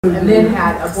and then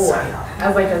had a boy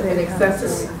as like as an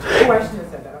accessory. Oh, I shouldn't have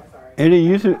said that. I'm sorry. And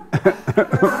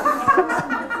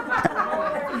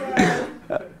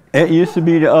it used to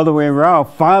be the other way around.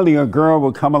 Finally, a girl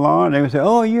would come along. They would say,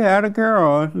 "Oh, you had a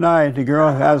girl. It's nice. The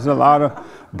girl has a lot of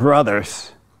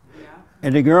brothers."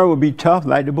 And the girl would be tough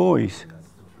like the boys.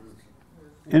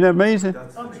 Isn't that amazing?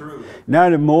 That's the truth.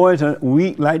 Now the boys are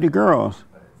weak like the girls.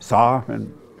 Soft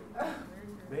and...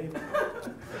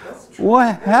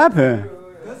 What happened?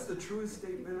 That's the truest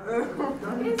statement I've ever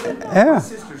done. Yeah. My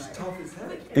sister's tough as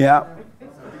heck. Yeah.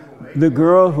 The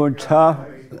girls were tough.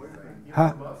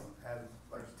 Huh? Had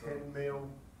like 10 male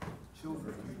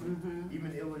children,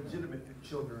 even illegitimate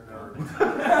children are.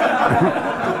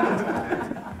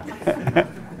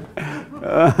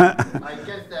 I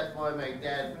guess that's why my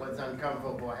dad was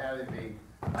uncomfortable having me.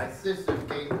 My sister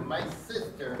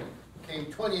came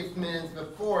 20 minutes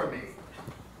before me.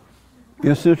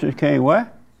 Your sisters came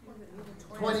what?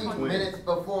 20 minutes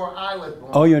before I was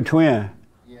born. Oh, your twin.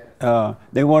 Yeah.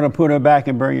 They want to put her back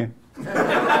and bring you.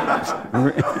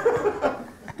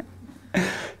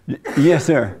 Yes,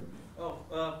 sir. Oh,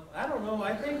 I don't know.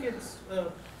 I think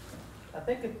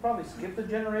it probably skipped a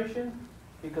generation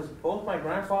because both my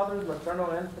grandfathers, maternal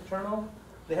and paternal,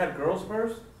 they had girls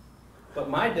first, but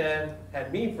my dad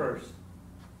had me first.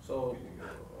 So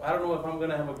I don't know if I'm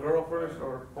gonna have a girl first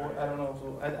or I don't know.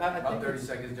 So I About think 30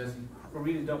 seconds, Jesse. we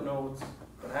really don't know what's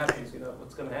gonna happen.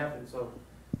 What's gonna happen. So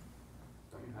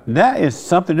That is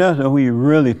something else when you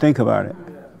really think about it.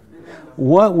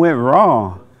 What went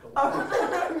wrong?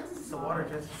 It's the water,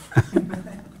 Jesse.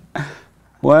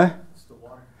 What? It's the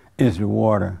water. It's the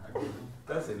water.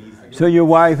 That's an easy. So your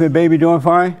wife and baby doing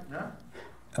fine? No?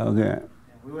 Okay. Yeah,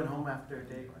 we went home after a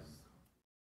day.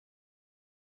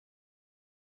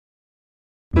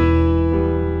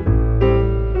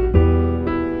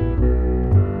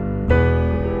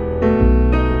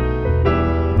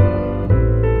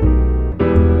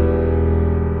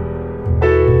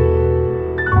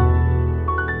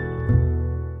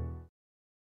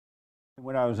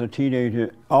 When I was a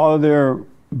teenager, all their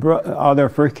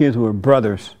first kids were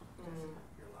brothers.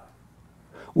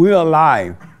 We're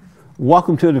alive.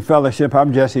 Welcome to the fellowship.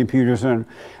 I'm Jesse Peterson.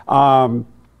 You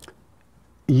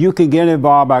can get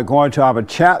involved by going to our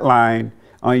chat line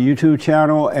on YouTube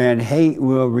channel, and Hate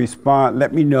will respond.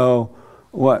 Let me know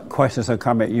what questions or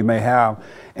comment you may have.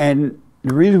 And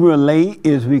the reason we're late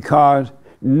is because,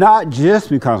 not just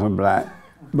because I'm black,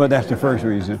 but that's the first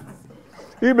reason.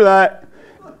 You're black.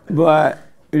 But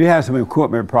it has some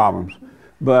equipment problems.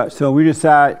 But so we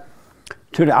decide,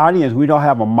 to the audience, we don't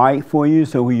have a mic for you,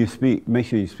 so when you speak, make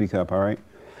sure you speak up, all right?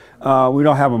 We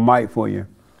don't have a mic for you.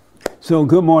 So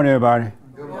good morning, everybody.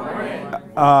 Good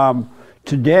morning.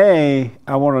 Today,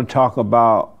 I want to talk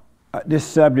about this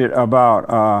subject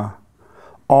about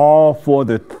all for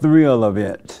the thrill of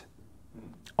it.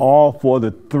 All for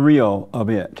the thrill of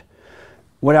it.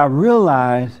 What I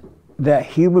realized that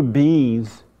human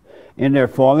beings in their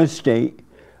fallen state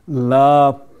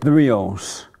love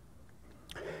thrills.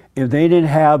 If they didn't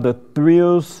have the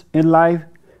thrills in life,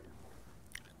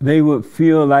 they would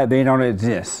feel like they don't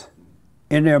exist.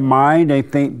 In their mind, they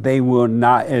think they will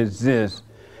not exist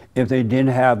if they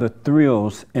didn't have the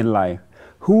thrills in life.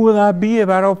 Who would I be if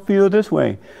I don't feel this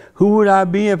way? Who would I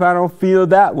be if I don't feel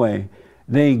that way?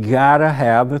 They gotta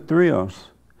have the thrills.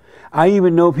 I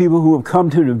even know people who have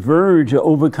come to the verge of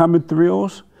overcoming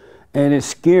thrills, and it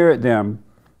scared them,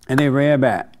 and they ran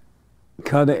back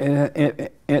because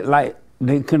it like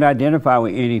they couldn't identify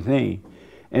with anything,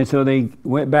 and so they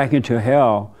went back into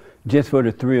hell just for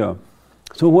the thrill.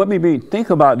 So what made me think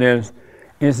about this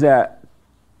is that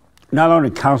not only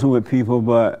counseling with people,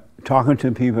 but talking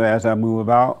to people as I move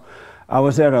about. I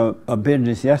was at a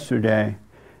business yesterday,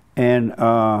 and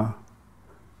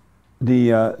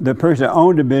the person that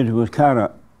owned the business was kind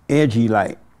of edgy,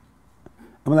 like.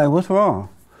 I'm like, what's wrong?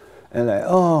 And like,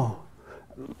 oh,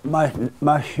 my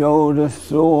shoulder's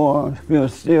sore, feel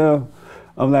stiff.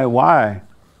 I'm like, why?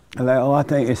 I'm like, oh, I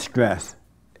think it's stress.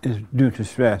 It's due to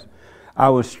stress. I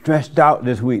was stressed out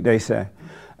this week, they said.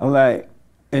 I'm like,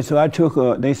 and so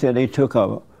they said they took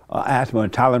a asthma,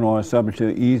 Tylenol or something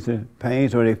to ease the pain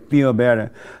so they feel better.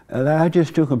 And I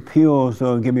just took a pill so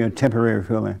it'll give me a temporary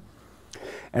feeling.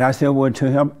 And I said, well,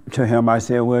 to him, I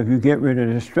said, well, if you get rid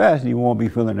of the stress, you won't be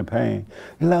feeling the pain.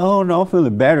 He's like, oh, no, I'm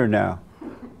feeling better now.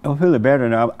 I'm feeling better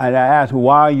now. And I asked,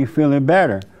 why are you feeling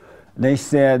better? They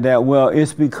said that, well,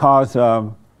 it's because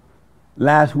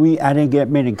last week I didn't get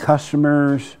many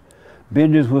customers,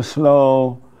 business was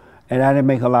slow, and I didn't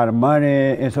make a lot of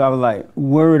money. And so I was like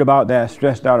worried about that,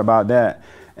 stressed out about that.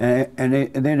 And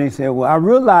then they said, well, I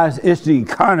realized it's the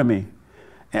economy.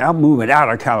 and I'm moving out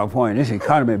of California. This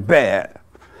economy bad.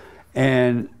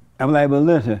 And I'm like, but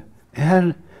listen,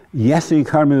 yes, the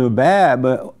economy was bad,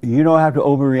 but you don't have to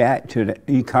overreact to the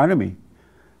economy.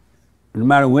 No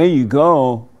matter where you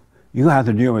go, you have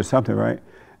to deal with something, right?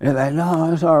 And they're like,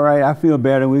 no, it's all right. I feel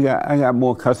better. I got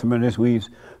more customers this week,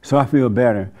 so I feel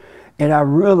better. And I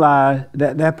realized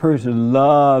that that person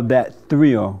loved that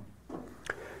thrill.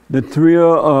 The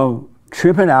thrill of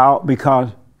tripping out because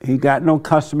he got no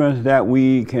customers that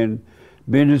week and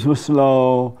business was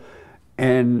slow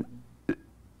and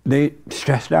they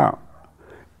stressed out.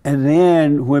 And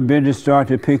then when business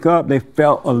started to pick up, they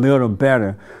felt a little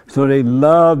better. So they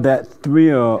loved that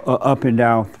thrill of up and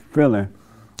down feeling.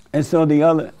 And so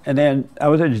and then I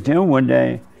was at the gym one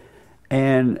day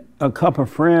and a couple of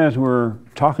friends were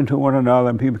talking to one another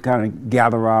and people kind of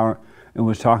gathered around and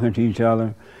was talking to each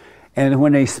other. And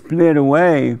when they split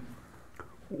away,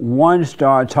 one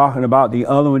started talking about the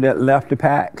other one that left the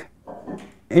pack.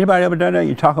 Anybody ever done that?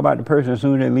 You talk about the person as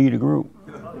soon as they leave the group.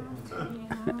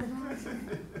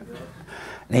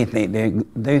 They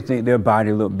think their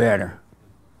body look better,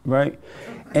 right?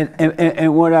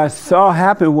 And what I saw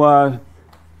happen was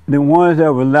the ones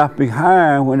that were left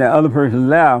behind when that other person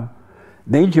left,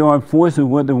 they joined forces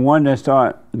with the one that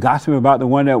started gossiping about the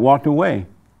one that walked away.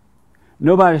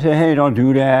 Nobody said, hey, don't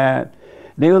do that.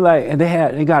 They were like,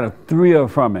 they got a thrill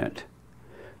from it,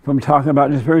 from talking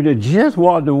about this person that just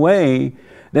walked away,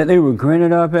 that they were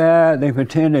grinning up at, they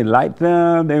pretend they liked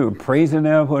them, they were praising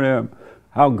them for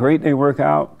how great they work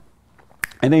out.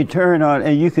 And they turned on,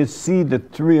 and you could see the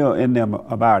thrill in them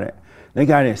about it. They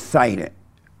got excited.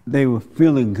 They were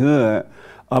feeling good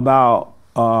about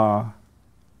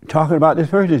talking about this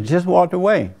person that just walked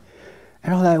away.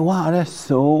 And I was like, wow, that's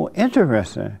so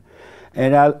interesting.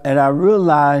 And I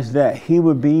realized that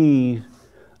human beings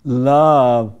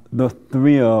love the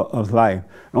thrill of life.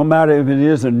 No matter if it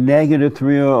is a negative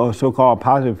thrill or so-called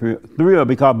positive thrill,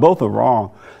 because both are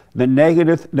wrong.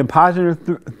 The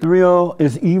positive thrill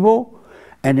is evil,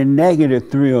 and the negative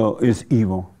thrill is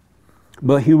evil.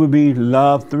 But human beings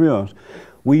love thrills.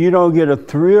 When you don't get a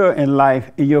thrill in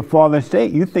life, in your fallen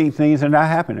state, you think things are not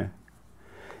happening.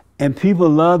 And people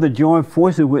love to join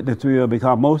forces with the thrill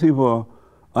because most people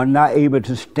are not able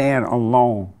to stand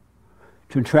alone,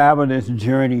 to travel this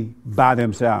journey by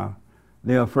themselves.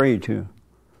 They're afraid to.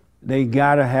 They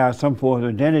gotta have some form of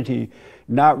identity,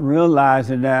 not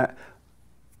realizing that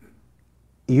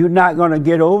you're not gonna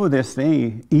get over this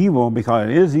thing, evil, because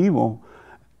it is evil,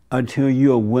 until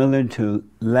you're willing to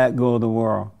let go of the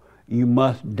world. You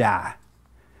must die.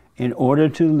 In order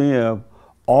to live,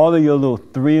 all of your little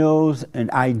thrills and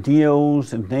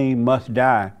ideals and things must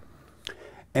die.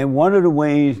 And one of the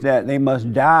ways that they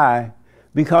must die,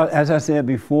 because as I said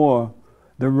before,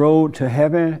 the road to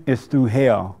heaven is through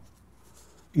hell.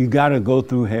 You gotta go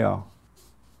through hell.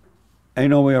 Ain't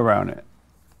no way around it.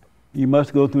 You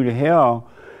must go through the hell.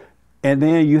 And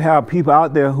then you have people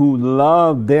out there who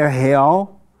love their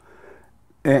hell.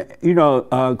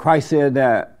 Christ said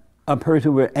that a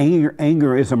person with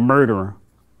anger is a murderer.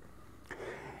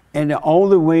 And the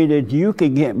only way that you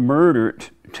can get murdered,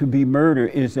 to be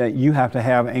murdered, is that you have to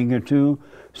have anger too,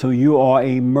 so you are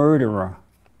a murderer.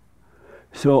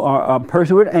 So a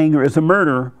person with anger is a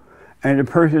murderer, and the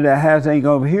person that has anger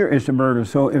over here is a murderer.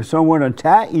 So if someone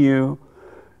attacks you,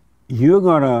 you're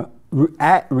gonna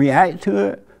react to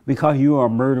it because you are a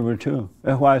murderer too.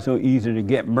 That's why it's so easy to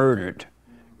get murdered,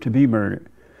 to be murdered.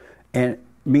 And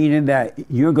meaning that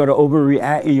you're gonna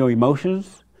overreact in your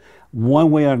emotions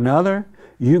one way or another.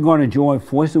 You're gonna join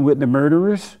forces with the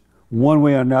murderers one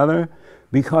way or another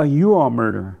because you are a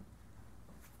murderer.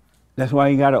 That's why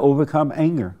you gotta overcome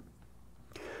anger.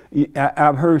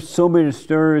 I've heard so many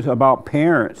stories about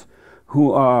parents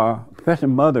who are, especially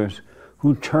mothers,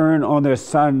 who turn on their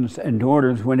sons and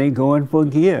daughters when they go and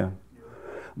forgive.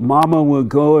 Mama would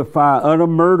go and find other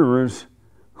murderers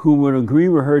who would agree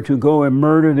with her to go and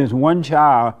murder this one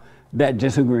child that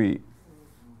disagreed.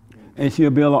 And she'll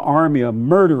build an army of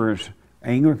murderers,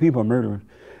 angry people, murderers.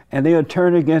 And they'll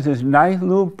turn against this nice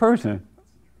little person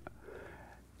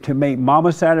to make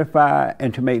mama satisfied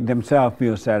and to make themselves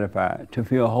feel satisfied, to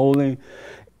feel holy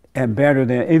and better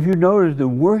than. If you notice, the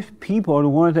worst people are the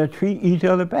ones that treat each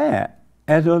other bad,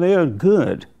 as though they are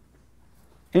good.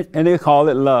 And they call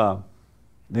it love.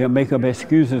 They'll make up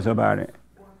excuses about it.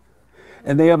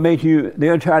 And they'll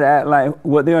try to act like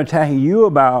what they're attacking you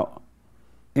about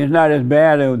is not as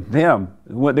bad as them.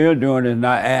 What they're doing is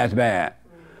not as bad.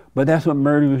 But that's what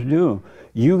murderers do.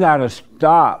 You gotta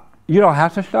stop. You don't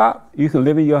have to stop. You can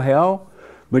live in your hell,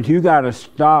 but you gotta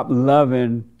stop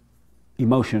loving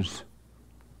emotions.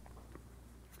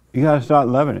 You gotta start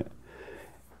loving it.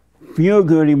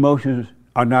 Feel-good emotions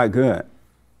are not good.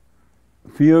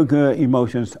 Feel-good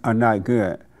emotions are not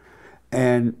good.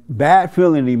 And bad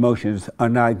feeling emotions are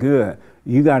not good.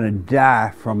 You got to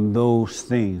die from those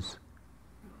things.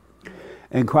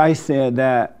 And Christ said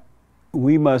that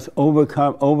we must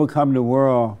overcome the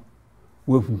world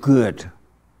with good.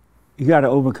 You got to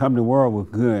overcome the world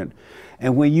with good.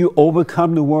 And when you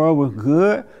overcome the world with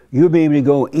good, you'll be able to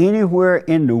go anywhere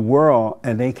in the world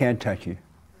and they can't touch you.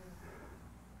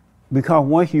 Because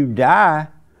once you die,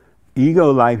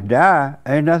 ego life die,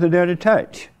 ain't nothing there to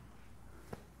touch.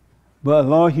 But as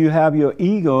long as you have your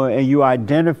ego and you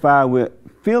identify with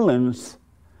feelings,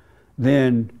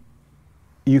 then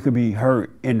you can be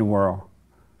hurt in the world.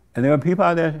 And there are people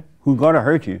out there who are going to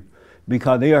hurt you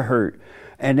because they are hurt.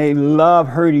 And they love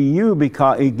hurting you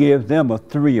because it gives them a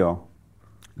thrill.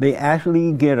 They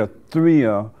actually get a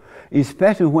thrill,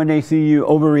 especially when they see you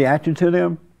overreacting to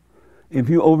them. If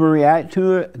you overreact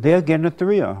to it, they're getting a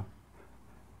thrill.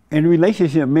 In a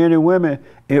relationship, men and women,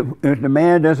 if the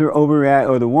man doesn't overreact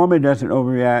or the woman doesn't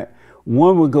overreact,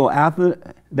 one will go after,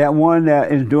 that one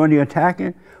that is doing the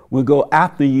attacking will go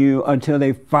after you until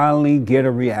they finally get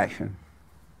a reaction.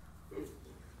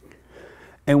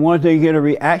 And once they get a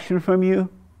reaction from you,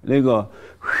 they go,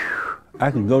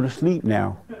 I can go to sleep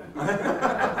now.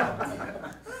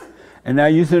 And now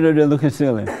you sit there looking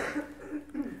silly.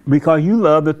 Because you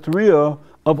love the thrill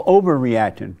of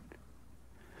overreacting.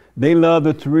 They love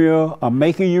the thrill of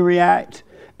making you react,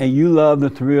 and you love the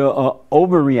thrill of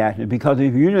overreacting. Because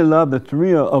if you didn't love the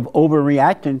thrill of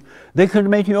overreacting, they couldn't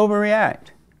make you overreact.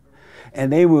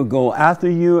 And they will go after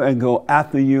you and go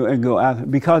after you and go after.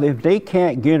 Because if they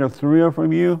can't get a thrill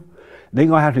from you, they're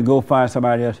going to have to go find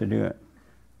somebody else to do it.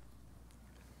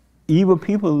 Evil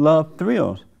people love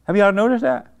thrills. Have y'all noticed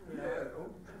that?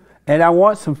 And I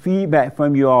want some feedback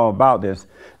from you all about this.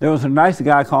 There was a nice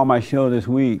guy called my show this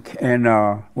week, and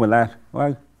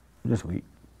this week.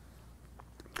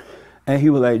 And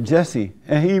he was like, Jesse,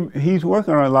 and he's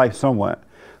working on life somewhat,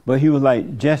 but he was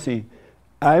like, Jesse,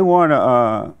 I want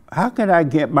to, how can I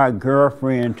get my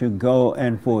girlfriend to go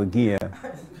and forgive?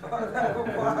 Isn't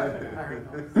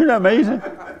that amazing?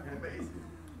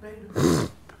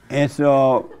 And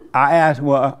so I asked,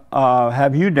 well,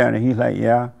 have you done it? He's like,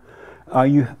 yeah.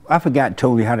 I forgot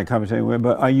totally how the conversation went,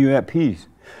 but are you at peace?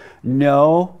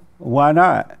 No. Why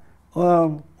not?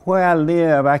 Well, where I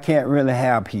live, I can't really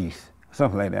have peace.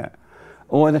 Something like that.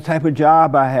 Or the type of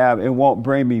job I have, it won't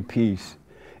bring me peace.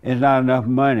 It's not enough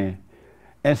money.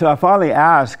 And so I finally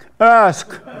ask,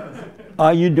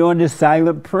 are you doing this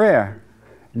silent prayer?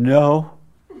 No.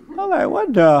 I'm like,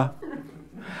 what the?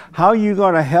 How are you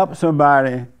going to help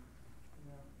somebody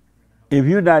if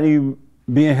you're not even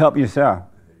being helped yourself?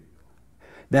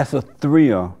 That's a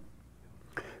thrill.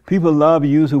 People love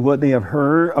using what they have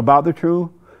heard about the truth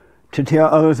to tell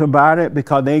others about it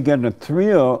because they get a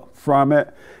thrill from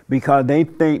it because they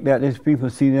think that these people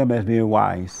see them as being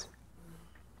wise.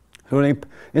 So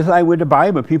it's like with the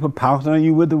Bible, people pounce on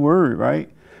you with the word, right?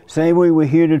 Same way we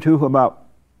hear the truth about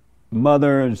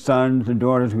mother and sons and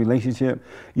daughters relationship.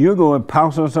 You go and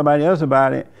pounce on somebody else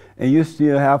about it and you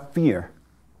still have fear.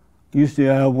 You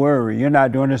still have worry. You're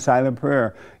not doing a silent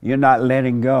prayer. You're not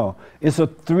letting go. It's a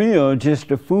thrill just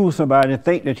to fool somebody and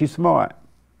think that you're smart.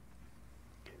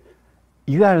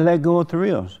 You got to let go of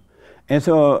thrills. And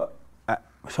so I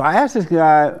asked this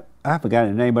guy, I forgot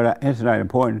his name, but it's not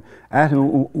important. I asked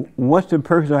him, what's the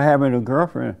purpose of having a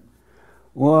girlfriend?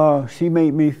 Well, she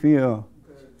made me feel,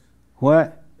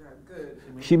 what? Good.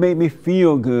 She made me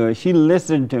feel good. She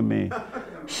listened to me.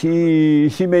 She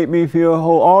made me feel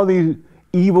whole. All these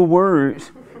evil words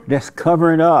that's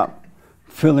covering up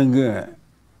feeling good.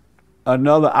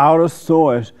 Another outer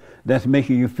source that's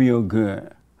making you feel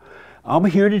good. I'm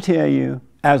here to tell you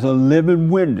as a living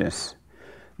witness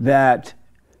that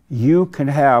you can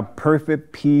have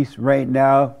perfect peace right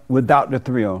now without the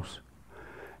thrills.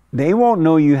 They won't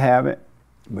know you have it,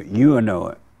 but you'll know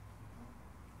it.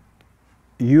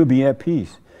 You'll be at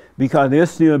peace because they'll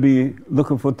still be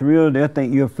looking for thrills. They'll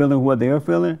think you're feeling what they're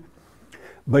feeling.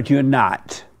 But you're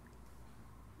not.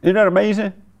 Isn't that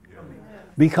amazing? Yeah.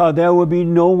 Because there will be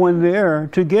no one there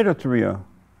to get a thrill.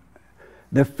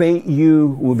 The fake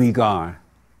you will be gone.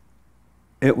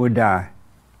 It will die.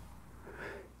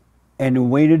 And the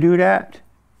way to do that,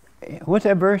 what's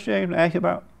that verse James asked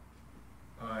about?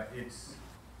 It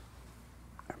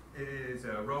is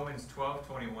Romans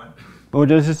 12:21. What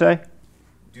does it say?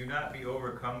 Do not be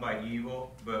overcome by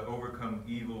evil, but overcome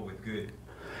evil with good.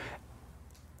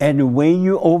 And the way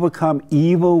you overcome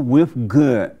evil with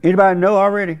good. Anybody know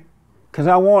already? Because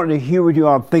I wanted to hear what you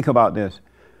all think about this.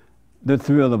 The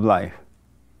thrill of life.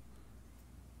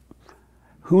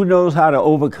 Who knows how to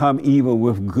overcome evil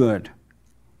with good?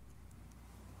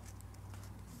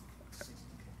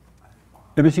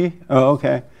 Let me see. Oh,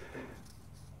 okay.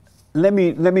 Let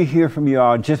me hear from you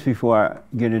all just before I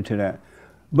get into that.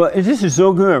 But this is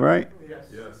so good, right? Yes.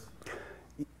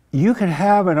 You can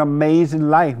have an amazing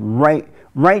life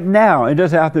right now. It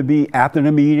doesn't have to be after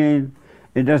the meeting.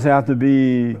 It doesn't have to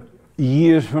be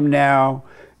years from now,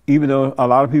 even though a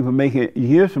lot of people make it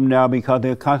years from now because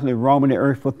they're constantly roaming the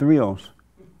earth for thrills.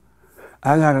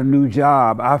 I got a new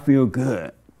job. I feel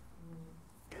good.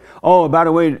 Oh, by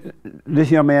the way,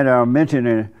 this young man that I'm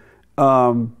mentioning,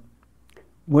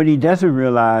 what he doesn't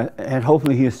realize, and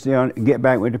hopefully he'll get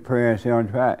back with the prayer and stay on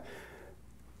track,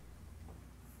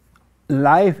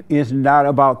 life is not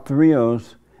about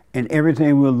thrills, and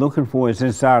everything we're looking for is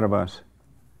inside of us.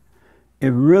 It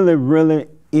really, really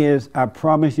is, I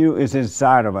promise you, it's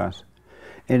inside of us.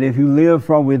 And if you live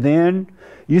from within,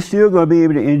 you're still going to be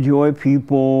able to enjoy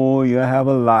people, you'll have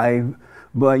a life,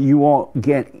 but you won't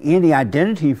get any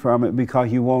identity from it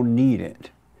because you won't need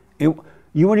it.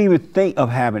 You wouldn't even think of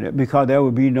having it because there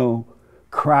would be no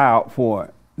crowd for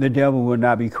it. The devil would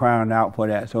not be crying out for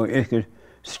that, so it could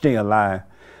stay alive.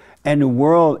 And the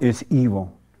world is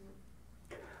evil.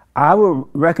 I would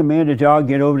recommend that y'all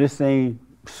get over this thing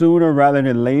sooner rather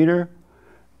than later.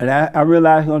 And I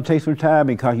realize it's going to take some time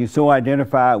because you're so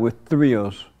identified with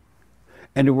thrills.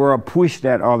 And the world pushes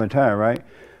that all the time, right?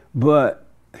 But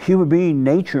human being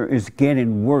nature is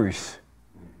getting worse.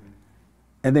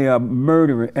 And they are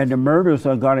murderers. And the murderers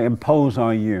are going to impose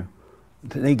on you.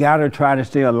 They got to try to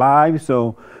stay alive,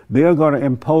 so they're going to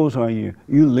impose on you.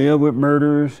 You live with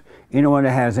murderers. Anyone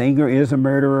that has anger is a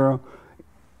murderer.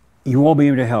 You won't be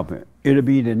able to help it. It'll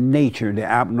be the nature, the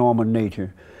abnormal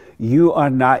nature. You are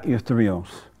not your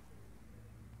thrills.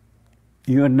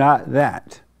 You're not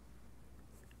that.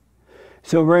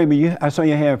 So Raymond, I saw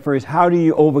your hand first. How do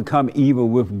you overcome evil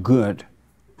with good?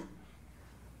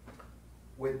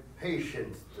 With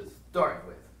patience to start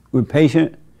with. With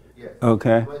patience? Yes.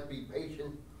 Okay. You must be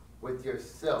patient with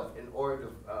yourself in order to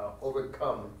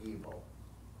overcome evil.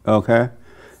 Okay.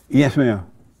 Yes, ma'am.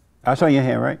 I saw your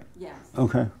hand, right? Yes.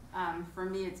 Okay. For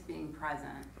me, it's being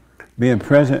present. Being And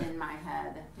present. not in my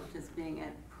head, which is being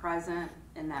present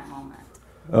in that moment.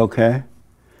 Okay.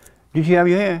 Did you have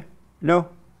your hand? No?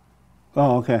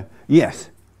 Oh, okay. Yes.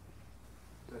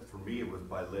 That for me, it was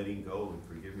by letting go and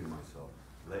forgiving myself.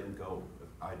 Letting go.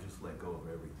 I just let go of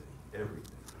everything.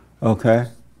 Okay.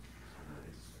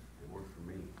 It worked for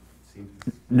me. Seems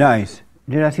Nice.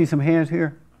 Did I see some hands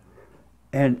here?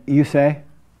 And you say?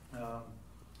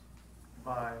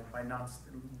 By not,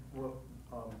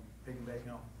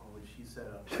 piggybacking off of what she said.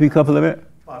 Speak up a little bit.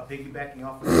 Piggybacking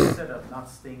off of what she said of not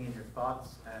staying in your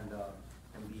thoughts and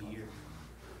be here.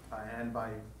 And by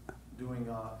doing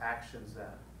actions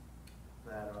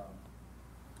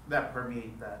that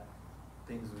permeate that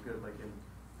things are good, like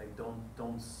don't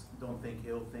think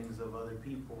ill things of other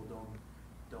people,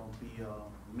 don't be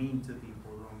mean to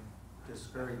people, don't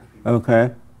discourage people.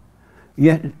 Okay.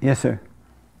 Yes, sir.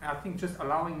 I think just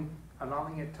allowing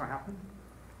it to happen.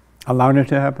 Allowing it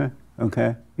to happen?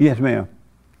 Okay. Yes, ma'am.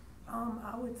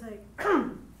 I would say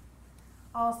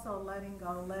also letting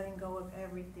go of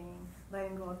everything,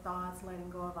 letting go of thoughts, letting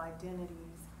go of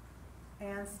identities,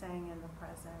 and staying in the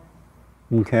present.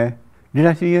 Okay. Did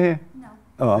I see you here? No.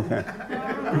 Oh, okay.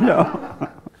 No.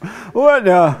 What? But if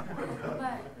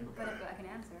I can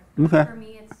answer. Okay. For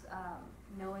me, it's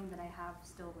knowing that I have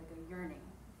still like a yearning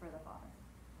for the Father.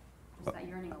 Just that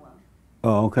yearning alone.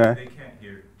 Oh, okay. They can't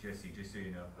hear Jesse, just so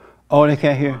you know. Oh, they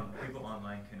can't hear? People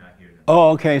online cannot hear them. Oh,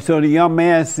 okay. So the young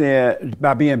man said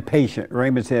about being patient.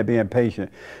 Raymond said being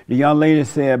patient. The young lady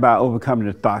said about overcoming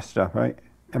the thought stuff, right?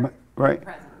 Am I right?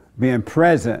 Present. Being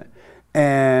present.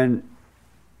 And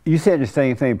you said the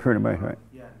same thing pretty much, right?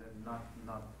 Yeah, and then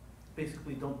not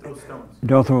basically don't throw stones.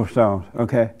 Don't throw stones,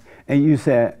 okay. And you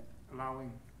said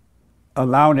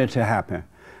allowing it to happen.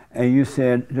 And you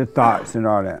said the thoughts and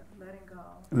all that.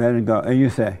 Letting go. And you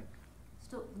say?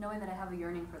 Still knowing that I have a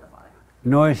yearning for the Father.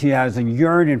 Knowing she has a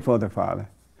yearning for the Father.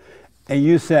 And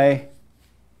you say?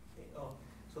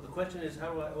 So the question is,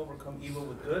 how do I overcome evil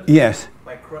with good? Yes.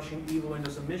 By crushing evil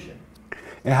into submission.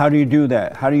 And how do you do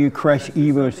that? How do you crush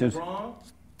evil? If something's wrong,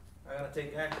 I gotta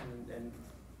take action. And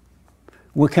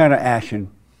what kind of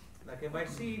action? like if I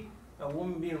see a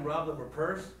woman being robbed of her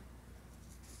purse,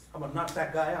 I'm gonna knock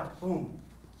that guy out. Boom.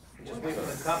 And just wait for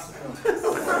the cops to come.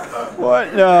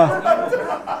 What? That's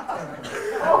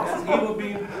evil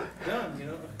being done, you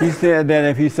know. He said that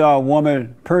if he saw a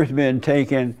woman purse being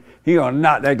taken, he gonna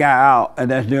knock that guy out,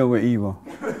 and that's dealing with evil.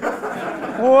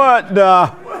 What the?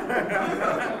 The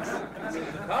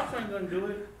cops aren't gonna do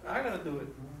it. I gotta do it.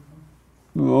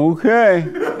 Okay.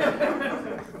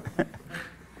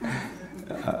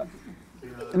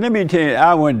 Let me tell you,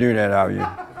 I wouldn't do that out of you.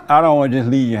 I don't want to just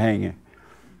leave you hanging.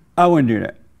 I wouldn't do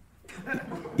that.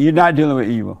 You're not dealing with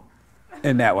evil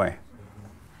in that way.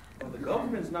 Well, the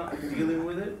government's not dealing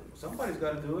with it. Somebody's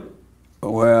got to do it.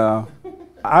 Well,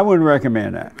 I wouldn't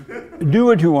recommend that. Do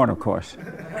what you want, of course.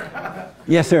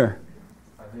 Yes, sir.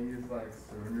 I think it's like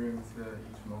surrendering to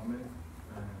each moment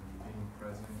and being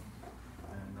present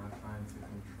and not trying to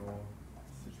control the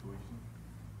situation.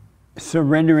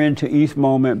 Surrendering to each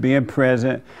moment, being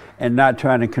present, and not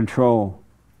trying to control.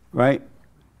 Right?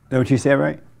 Is that what you said,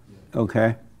 right? Yeah.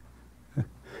 Okay.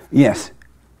 Yes.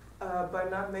 By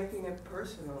not making it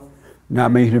personal.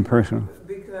 Not making it personal.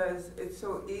 Because it's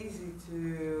so easy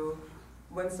to,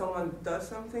 when someone does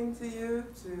something to you,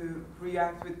 to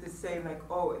react with the same, like,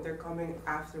 oh, they're coming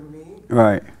after me.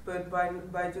 Right. But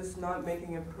by just not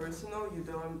making it personal, you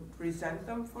don't resent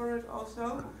them for it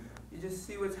also. You just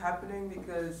see what's happening,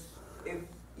 because if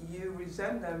you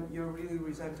resent them, you're really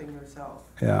resenting yourself.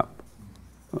 Yeah.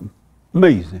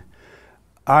 Amazing.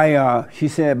 She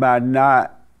said by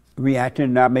not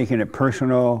reacting, not making it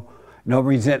personal, don't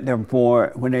resent them for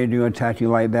it when they do attack you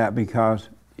like that, because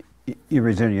you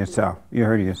resent yourself. You're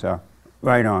hurting yourself.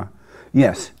 Right on.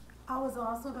 Yes. I was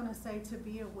also going to say to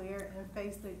be aware and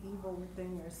face the evil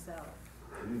within yourself.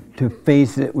 To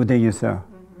face it within yourself.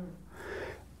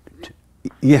 Mm-hmm.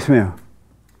 Yes, ma'am.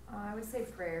 I would say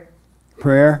prayer.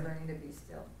 Prayer? Learning to be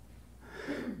still.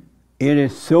 It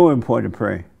is so important to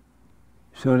pray,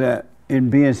 so that in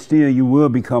being still you will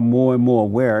become more and more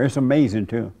aware. It's amazing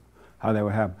too how that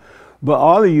would happen. But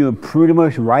all of you are pretty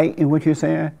much right in what you're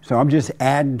saying, so I'm just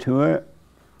adding to it.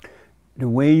 The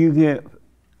way you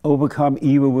overcome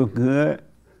evil with good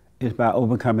is by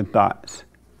overcoming thoughts.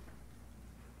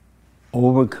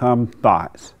 Overcome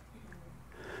thoughts.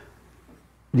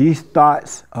 These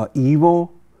thoughts are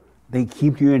evil. They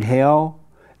keep you in hell.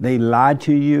 They lie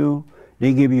to you.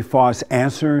 They give you false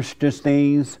answers to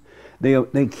things.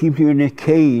 They keep you in this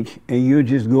cage, and you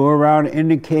just go around in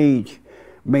the cage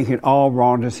making all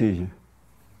wrong decisions.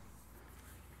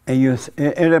 And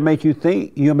it'll make you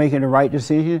think you're making the right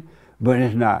decision, but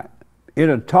it's not.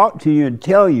 It'll talk to you and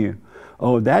tell you,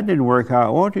 oh, that didn't work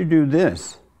out. Why don't you do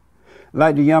this?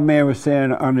 Like the young man was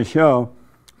saying on the show,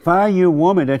 find you a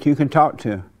woman that you can talk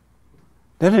to.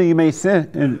 That doesn't even make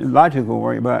sense in logical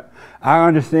way, but I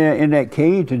understand in that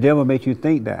cage, the devil makes you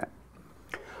think that.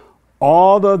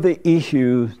 All of the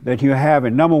issues that you're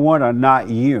having, number one, are not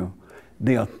you.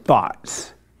 They are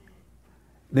thoughts.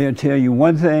 They'll tell you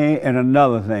one thing and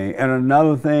another thing and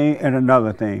another thing and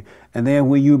another thing. And then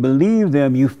when you believe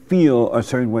them, you feel a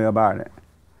certain way about it.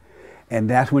 And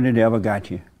that's when the devil got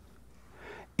you.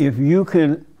 If you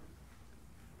can,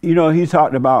 he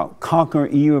talked about conquer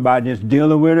evil by just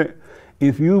dealing with it.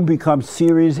 If you become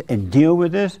serious and deal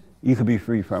with this, you can be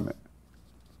free from it.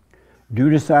 Do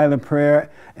the silent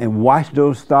prayer and watch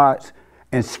those thoughts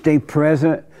and stay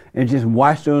present, and just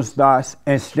watch those thoughts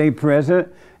and stay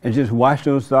present, and just watch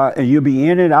those thoughts, and you'll be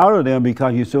in and out of them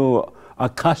because you're so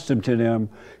accustomed to them,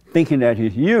 thinking that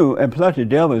it's you, and plus the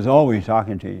devil is always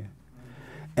talking to you.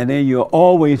 And then you're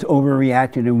always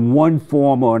overreacting in one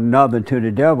form or another to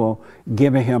the devil,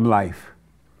 giving him life.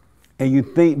 And you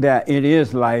think that it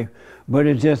is life, but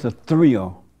it's just a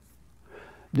thrill.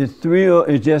 The thrill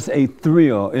is just a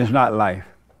thrill, it's not life.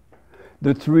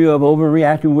 The thrill of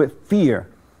overreacting with fear.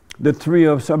 The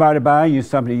thrill of somebody buying you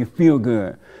something, you feel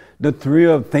good. The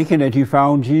thrill of thinking that you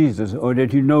found Jesus or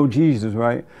that you know Jesus,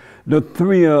 right? The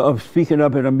thrill of speaking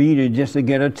up at a meeting just to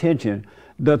get attention.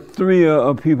 The thrill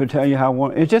of people telling you how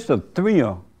it's just a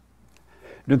thrill.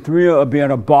 The thrill of being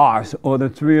a boss, or the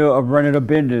thrill of running a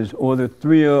business, or the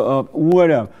thrill of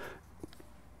whatever.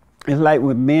 It's like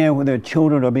with men when their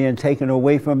children are being taken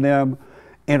away from them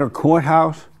in a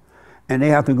courthouse and they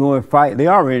have to go and fight. They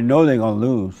already know they're going to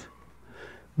lose.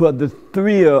 But the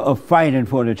thrill of fighting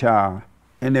for the child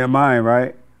in their mind,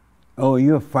 right? Oh,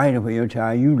 you're fighting for your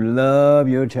child. You love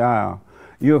your child.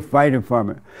 You're fighting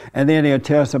for it. And then they'll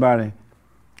tell somebody,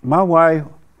 my wife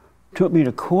took me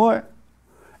to court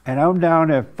and I'm down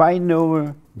there fighting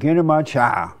over getting my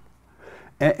child.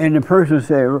 And the person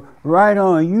said, right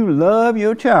on, you love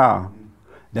your child.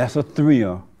 That's a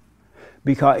thrill.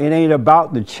 Because it ain't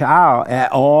about the child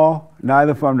at all,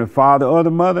 neither from the father or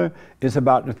the mother. It's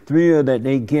about the thrill that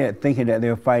they get thinking that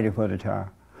they're fighting for the child.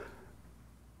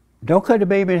 Don't cut the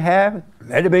baby in half,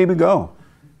 let the baby go.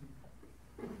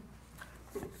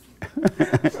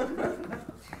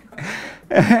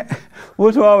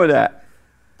 What's wrong with that?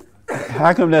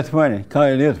 How come that's funny?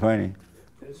 Because it is funny.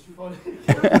 It's funny.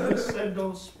 Said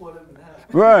don't split it in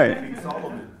half. Right.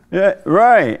 Yeah,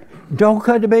 right. Don't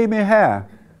cut the baby in half.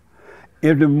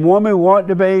 If the woman wants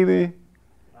the baby,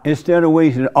 instead of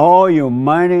wasting all your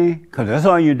money, because that's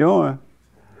all you're doing,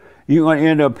 you're going to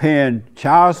end up paying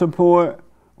child support,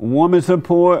 woman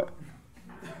support,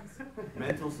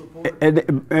 Mental support.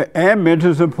 and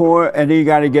mental support, and then you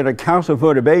got to get a counselor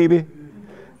for the baby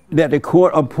that the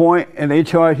court appoint, and they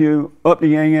charge you up the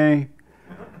yang,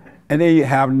 and then you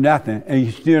have nothing, and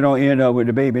you still don't end up with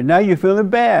the baby. Now you're feeling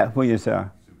bad for yourself.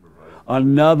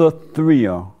 Another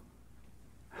thrill.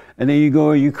 And then you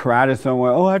go and you cry to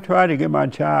someone, oh, I tried to get my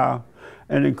child,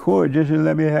 and the court just didn't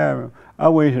let me have him. I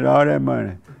wasted all that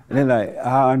money. And they're like,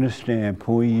 I understand,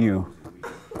 poor you.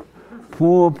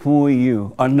 Poor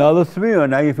you. Another thrill,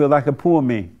 now you feel like a poor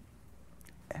me.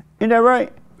 Isn't that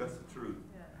right? That's the truth.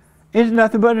 It's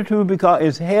nothing but the truth, because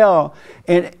it's hell,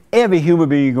 and every human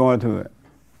being going through it.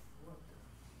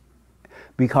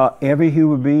 Because every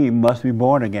human being must be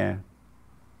born again.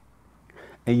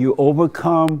 And you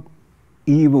overcome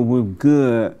evil with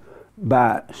good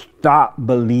by stop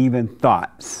believing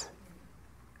thoughts.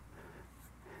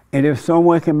 And if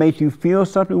someone can make you feel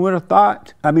something with a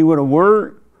thought, with a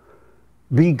word,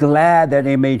 be glad that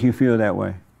they made you feel that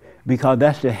way. Because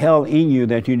that's the hell in you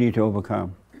that you need to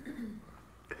overcome.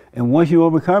 And once you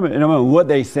overcome it, no matter what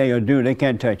they say or do, they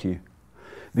can't touch you.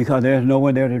 Because there's no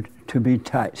one there to be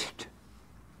touched.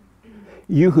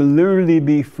 You can literally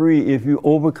be free if you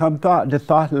overcome thought. The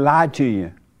thoughts lie to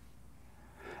you.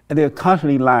 And they're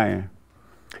constantly lying.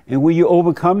 And when you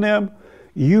overcome them,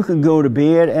 you can go to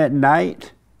bed at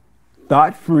night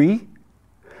thought-free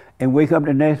and wake up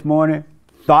the next morning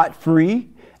thought-free.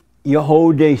 Your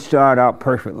whole day start out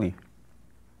perfectly.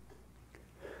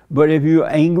 But if you're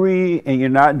angry and you're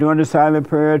not doing the silent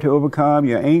prayer to overcome,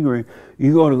 you're angry,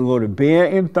 you're going to go to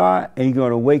bed in thought and you're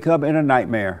going to wake up in a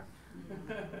nightmare.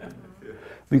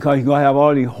 Because you're going to have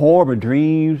all these horrible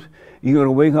dreams. You're going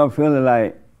to wake up feeling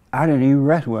like, I didn't even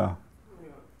rest well.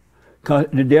 Because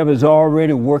the devil's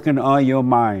already working on your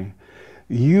mind.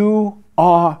 You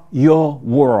are your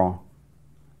world.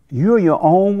 You're your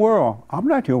own world. I'm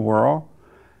not your world.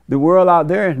 The world out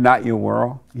there is not your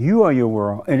world. You are your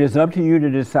world. And it's up to you to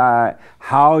decide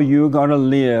how you're going to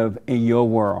live in your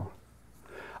world.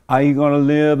 Are you going to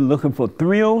live looking for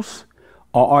thrills,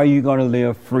 or are you going to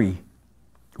live free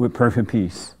with perfect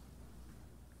peace?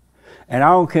 And I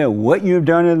don't care what you've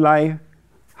done in life,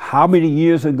 how many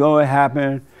years ago it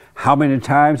happened, how many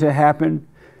times it happened,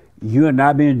 you are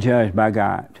not being judged by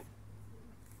God.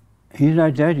 He's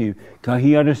not judging you, because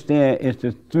he understands it's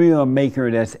the thrill maker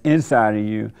that's inside of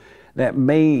you that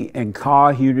made and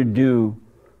caused you to do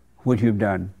what you've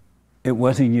done. It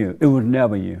wasn't you. It was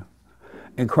never you.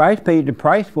 And Christ paid the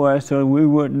price for us so we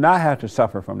would not have to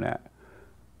suffer from that.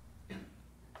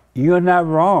 You're not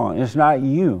wrong. It's not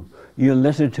you. You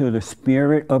listen to the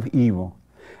spirit of evil.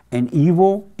 And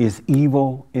evil is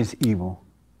evil is evil.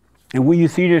 And when you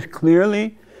see this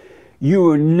clearly, you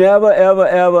will never, ever,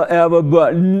 ever, ever,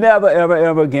 but never, ever,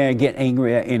 ever again get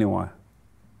angry at anyone.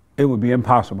 It would be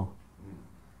impossible.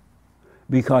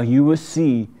 Because you will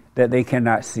see that they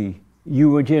cannot see. You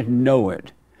will just know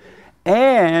it.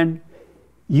 And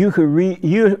you could read,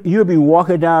 you'll be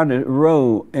walking down the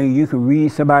road and you can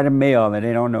read somebody's mail and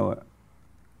they don't know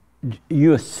it.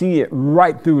 You'll see it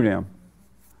right through them.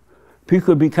 People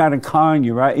could be kind of conning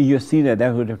you, right? And you'll see that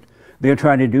that's what they're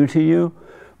trying to do to you.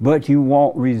 But you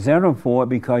won't resent them for it,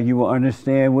 because you will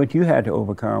understand what you had to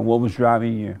overcome, what was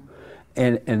driving you.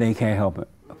 And they can't help it.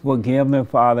 Forgive them,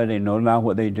 Father, they know not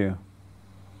what they do.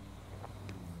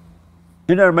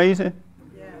 Isn't that amazing?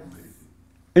 Yes.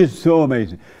 It's so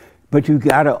amazing. But you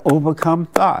got to overcome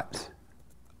thoughts.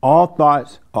 All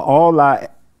thoughts are all lie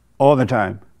all the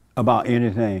time about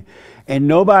anything. And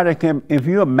nobody can, if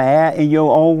you're mad in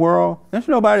your own world, it's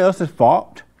nobody else's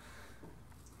fault.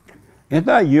 It's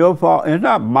not your fault. It's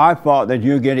not my fault that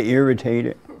you're getting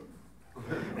irritated.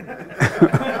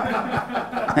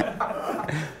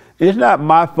 It's not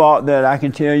my fault that I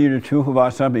can tell you the truth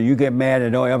about something. You get mad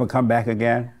and don't ever come back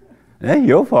again. That's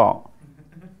your fault.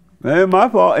 That ain't my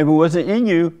fault. If it wasn't in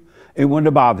you, it wouldn't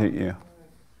have bothered you.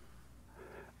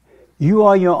 You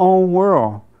are your own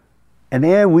world. And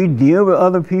then we deal with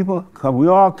other people, because we're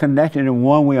all connected in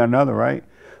one way or another, right?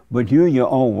 But you're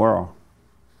your own world.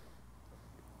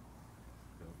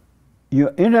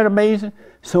 Isn't that amazing?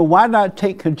 So why not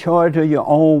take charge of your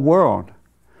own world?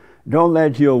 Don't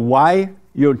let your wife,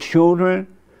 your children,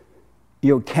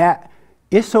 your cat.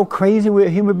 It's so crazy with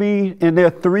human beings and their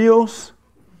thrills.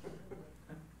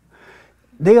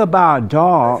 They'll buy a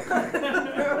dog.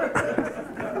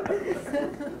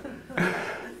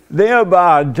 They'll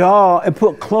buy a dog and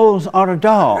put clothes on a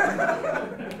dog.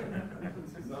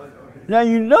 Now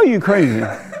you know you're crazy.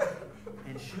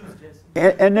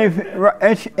 And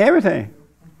everything.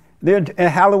 They're,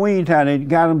 at Halloween time, they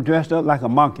got them dressed up like a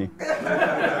monkey.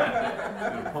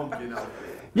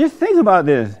 Just think about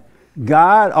this.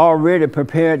 God already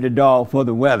prepared the dog for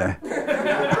the weather.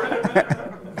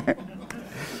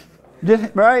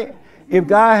 Just, right? If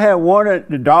God had wanted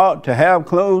the dog to have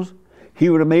clothes, he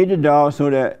would have made the dog so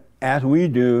that as we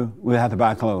do, we have to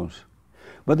buy clothes.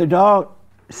 But the dog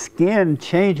skin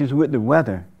changes with the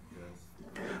weather.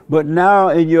 But now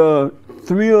in your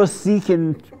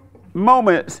thrill-seeking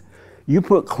moments, you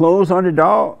put clothes on the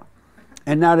dog,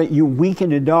 and now that you weaken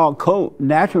the dog coat,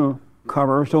 natural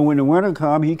cover, so when the winter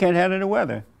comes, he can't handle the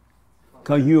weather.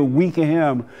 Because you weaken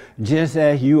him just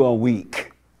as you are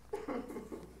weak.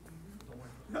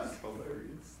 That's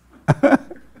hilarious.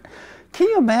 Can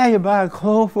you imagine buying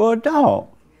clothes for a dog?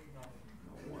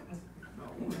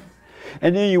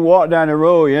 And then you walk down the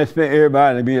road, you expect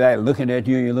everybody to be like looking at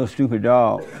you and your little stupid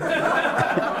dog.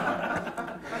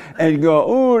 And you go,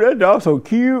 ooh, that dog's so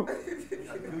cute.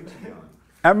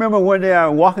 I remember one day I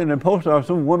was walking in the post office,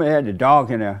 some woman had the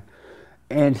dog in there.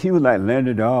 And she was like, letting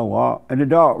the dog walk. And the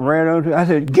dog ran over to her. I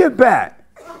said, get back.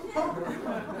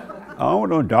 I don't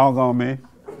want no dog on me.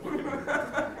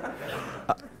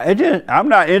 I'm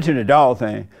not into the dog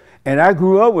thing. And I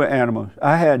grew up with animals.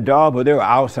 I had dogs, but they were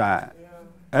outside.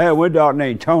 I had one dog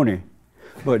named Tony.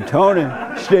 But Tony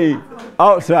stayed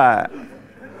outside.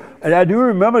 And I do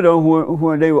remember, though,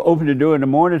 when they would open the door in the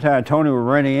morning time, Tony would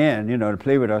run in, to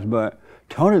play with us. But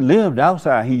Tony lived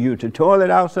outside. He used the toilet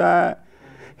outside.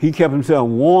 He kept himself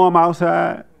warm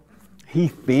outside. He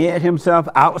fed himself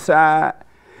outside.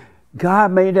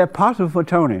 God made that possible for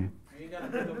Tony.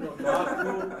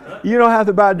 You don't have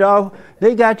to buy dog.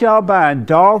 They got y'all buying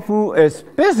dog food,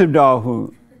 expensive dog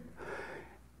food.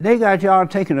 They got y'all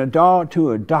taking a dog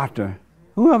to a doctor.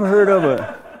 Who ever heard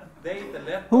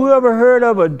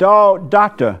of a dog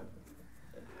doctor?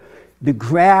 The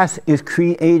grass is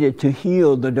created to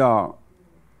heal the dog.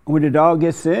 When the dog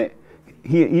gets sick,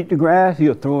 he'll eat the grass,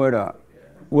 he'll throw it up,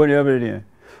 whatever it is.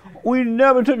 We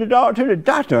never took the dog to the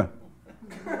doctor.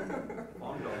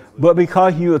 But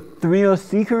because you're thrill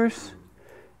seekers,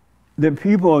 the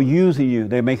people are using you.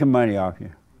 They're making money off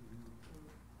you.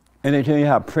 And they tell you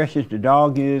how precious the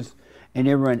dog is, and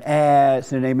they run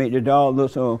ads, and they make the dog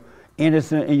look so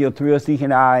innocent in your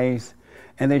thrill-seeking eyes.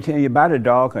 And they tell you, buy the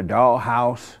dog a dog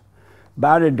house,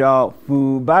 buy the dog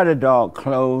food, buy the dog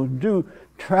clothes,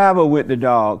 travel with the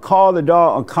dog, call the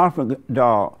dog a comfort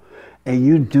dog. And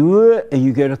you do it, and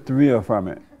you get a thrill from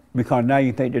it. Because now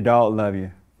you think the dog loves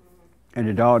you. And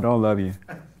the dog don't love you.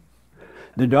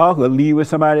 The dog will leave with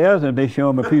somebody else if they show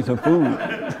him a piece of food.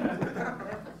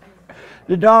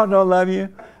 The dog don't love you,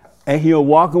 and he'll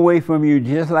walk away from you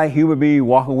just like human beings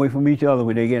walk away from each other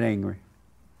when they get angry.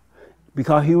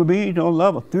 Because human beings don't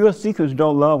love us. Thrill seekers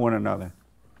don't love one another.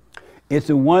 It's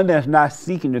the one that's not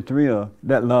seeking the thrill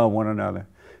that love one another.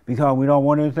 Because we don't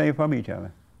want anything from each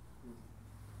other.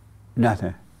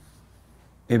 Nothing.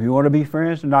 If you want to be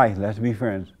friends, nice, let's be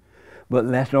friends. But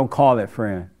let's don't call it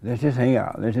friend. Let's just hang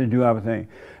out. Let's just do our thing.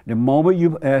 The moment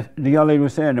you, as the young lady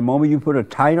was saying, the moment you put a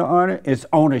title on it, it's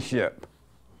ownership.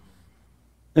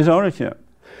 It's ownership.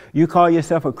 You call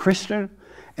yourself a Christian,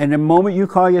 and the moment you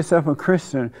call yourself a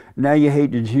Christian, now you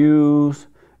hate the Jews,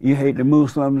 you hate the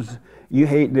Muslims, you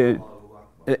hate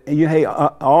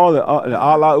all the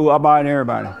Allah, Abba, and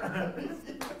everybody.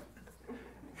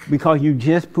 Because you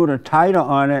just put a title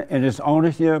on it, and it's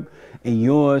ownership, and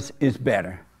yours is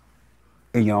better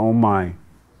in your own mind.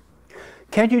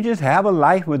 Can't you just have a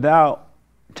life without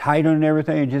title and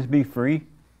everything and just be free?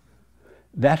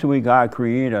 That's the way God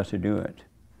created us to do it.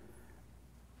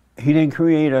 He didn't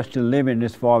create us to live in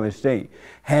this fallen state.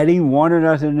 Had he wanted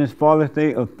us in this fallen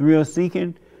state of thrill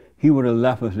seeking, he would have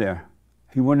left us there.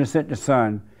 He wouldn't have sent the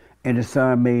Son, and the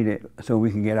Son made it so we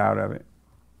can get out of it.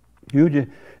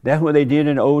 That's what they did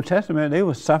in the Old Testament. They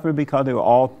were suffering because they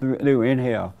were in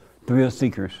hell, thrill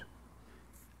seekers.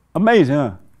 Amazing,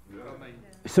 huh? Yeah.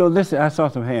 So listen, I saw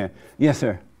some hands. Yes,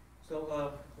 sir. So,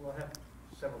 I have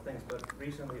several things, but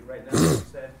recently, right now, you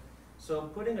said, so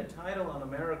putting a title on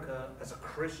America as a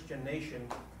Christian nation,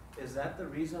 is that the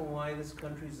reason why this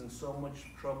country's in so much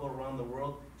trouble around the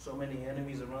world, so many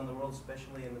enemies around the world,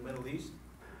 especially in the Middle East?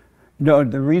 No,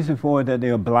 the reason for it that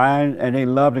they are blind and they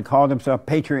love to call themselves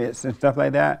patriots and stuff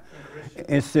like that.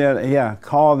 Instead,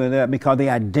 call them that because they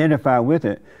identify with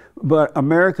it. But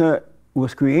America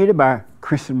was created by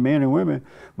Christian men and women,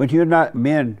 but you're not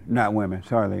men, not women.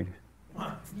 Sorry, ladies.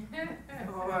 Oh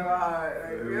my God.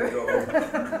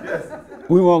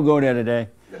 We won't go there today.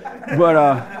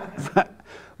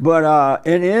 But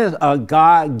it is a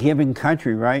God-given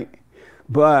country, right?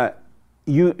 But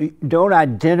you don't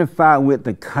identify with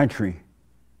the country.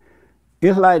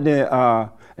 It's like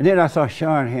and then I saw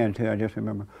Sean hand too, I just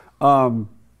remember.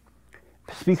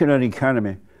 Speaking of the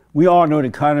economy, we all know the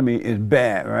economy is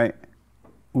bad, right?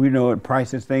 We know the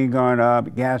prices, things going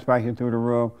up, gas prices through the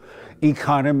roof.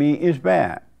 Economy is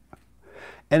bad.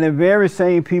 And the very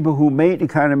same people who made the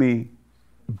economy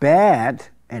bad,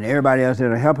 and everybody else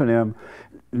that are helping them,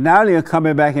 now they're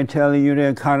coming back and telling you the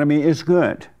economy is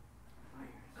good.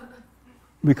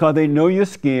 Because they know you're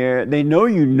scared, they know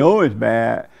you know it's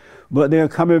bad, but they're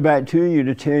coming back to you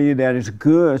to tell you that it's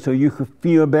good so you can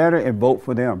feel better and vote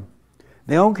for them.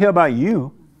 They don't care about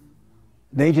you.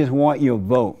 They just want your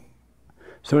vote.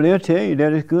 So they'll tell you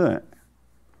that it's good.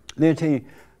 They'll tell you,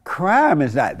 crime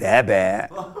is not that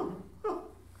bad.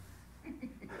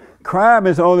 Crime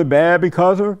is only bad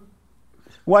because of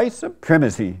white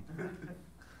supremacy.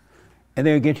 And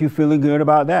they'll get you feeling good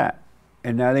about that.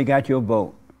 And now they got your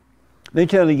vote. They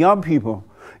tell the young people,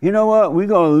 you know what, we're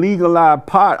going to legalize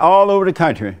pot all over the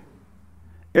country.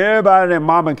 Everybody and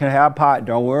mama can have pot.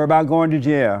 Don't worry about going to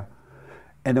jail.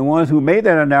 And the ones who made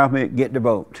that announcement get the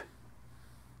vote.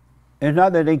 It's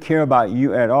not that they care about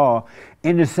you at all.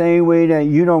 In the same way that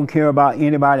you don't care about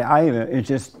anybody either. It's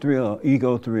just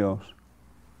ego thrills.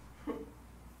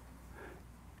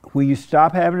 When you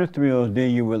stop having the thrills,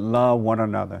 then you would love one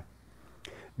another.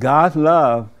 God's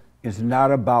love is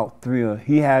not about thrill.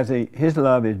 His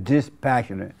love is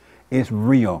dispassionate. It's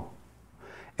real.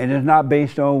 And it's not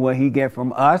based on what he gets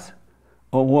from us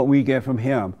or what we get from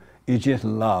him. It's just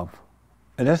love.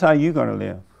 And that's how you're going to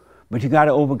live. But you got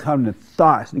to overcome the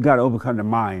thoughts. You got to overcome the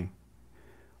mind.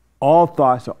 All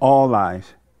thoughts are all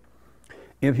lies.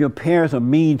 If your parents are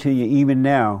mean to you even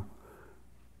now,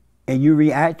 and you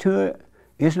react to it,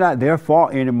 it's not their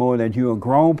fault anymore that you're a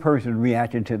grown person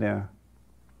reacting to them.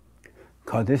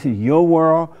 Because this is your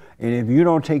world, and if you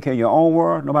don't take care of your own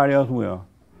world, nobody else will.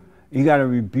 You got to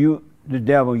rebuke the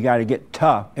devil. You got to get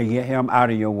tough and get him out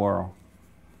of your world.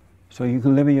 So you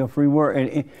can live in your free world.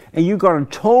 And you're going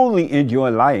to totally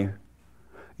enjoy life.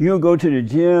 You'll go to the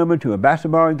gym or to a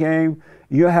basketball game.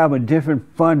 You'll have a different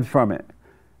fun from it.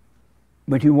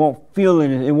 But you won't feel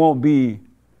it. It won't be,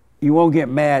 you won't get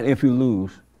mad if you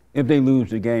lose. If they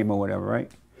lose the game or whatever,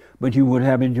 right? But you would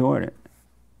have enjoyed it.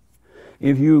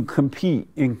 If you compete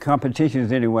in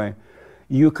competitions anyway,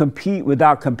 you compete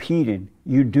without competing.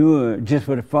 You do it just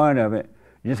for the fun of it,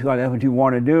 just because that's what you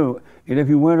want to do. And if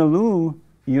you win or lose,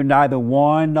 you're neither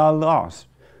won nor lost.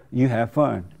 You have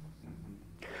fun.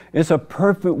 It's a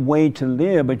perfect way to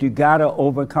live, but you got to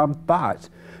overcome thoughts.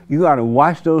 You got to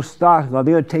watch those thoughts, because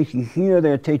they'll take you here,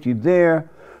 they'll take you there,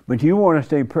 but you want to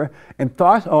stay and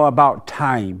thoughts are about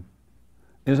time.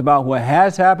 It's about what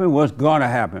has happened, what's going to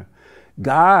happen.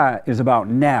 God is about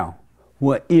now,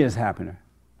 what is happening,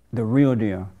 the real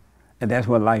deal. And that's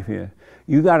what life is.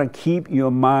 You got to keep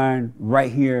your mind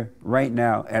right here, right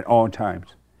now, at all times.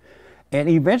 And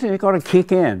eventually it's going to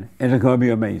kick in, and it's going to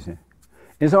be amazing.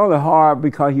 It's only hard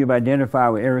because you've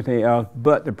identified with everything else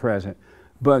but the present,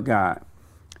 but God.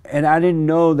 And I didn't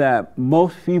know that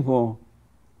most people,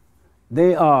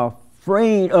 they are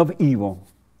afraid of evil.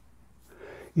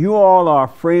 You all are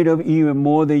afraid of evil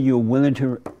more than you're willing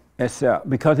to accept.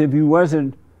 Because if you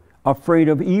wasn't afraid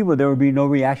of evil, there would be no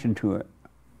reaction to it.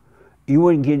 You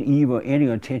wouldn't get evil any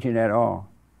attention at all.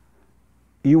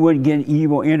 You wouldn't get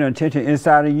evil any attention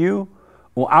inside of you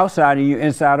or outside of you,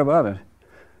 inside of others.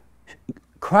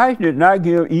 Christ did not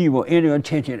give evil any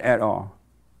attention at all.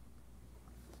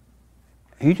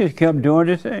 He just kept doing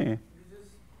his thing.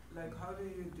 How do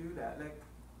you do that?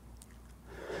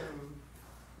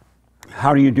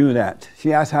 How do you do that?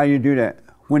 She asked how you do that.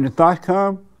 When the thoughts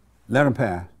come, let them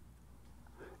pass.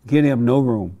 Give them no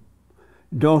room.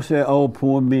 Don't say, oh,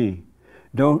 poor me.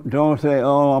 Don't say,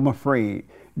 oh, I'm afraid.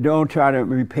 Don't try to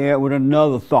repair it with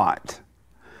another thought.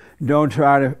 Don't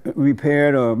try to repair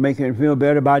it or make it feel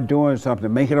better by doing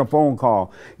something. Make it a phone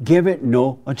call. Give it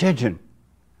no attention.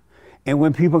 And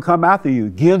when people come after you,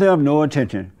 give them no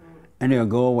attention, and they'll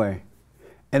go away.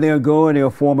 And they'll go and they'll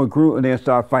form a group and they'll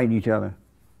start fighting each other.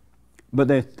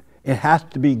 But it has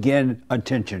to be getting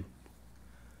attention.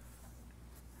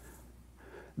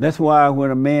 That's why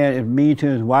when a man is mean to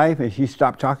his wife and she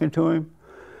stops talking to him,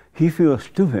 he feels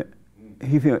stupid.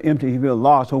 He feels empty. He feels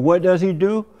lost. So what does he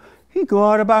do? He go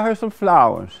out and buy her some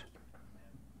flowers.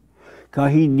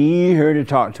 Because he needs her to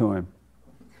talk to him.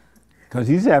 Because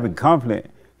he's having conflict.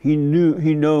 He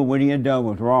knew what he had done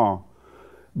was wrong.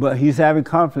 But he's having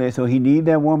conflict, so he needs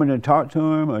that woman to talk to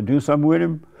him or do something with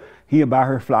him. He'll buy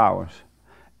her flowers.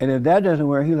 And if that doesn't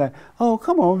work, he's like, oh,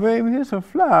 come on, baby, here's some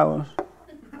flowers.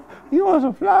 You want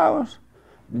some flowers?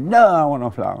 No, I don't want no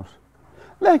flowers.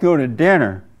 Let's go to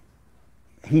dinner.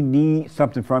 He needs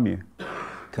something from you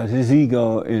because his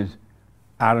ego is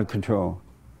out of control.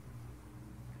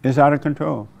 It's out of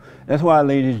control. That's why,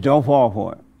 ladies, don't fall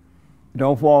for it.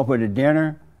 Don't fall for the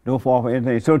dinner. Don't fall for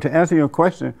anything. So to answer your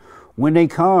question, when they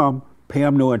come, pay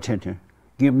them no attention.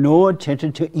 Give no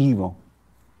attention to evil.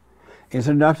 It's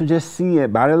enough to just see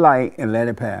it by the light and let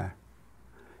it pass.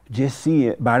 Just see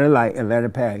it by the light and let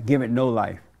it pass. Give it no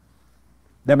life.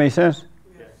 That makes sense?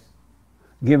 Yes.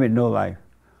 Give it no life.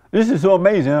 This is so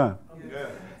amazing, huh? Yeah.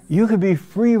 You could be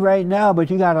free right now, but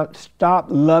you got to stop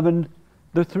loving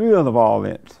the thrill of all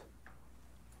it.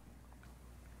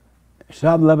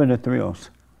 Stop loving the thrills.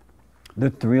 The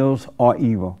thrills are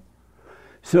evil.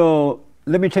 So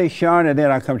let me take Sean and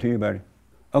then I'll come to you, buddy.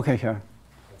 Okay, Sean.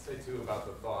 I'd say too about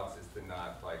the thoughts is to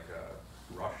not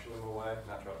rush them away,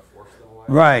 not try to force them away.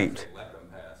 Right. Say, let them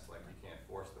pass. Like you can't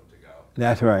force them to go.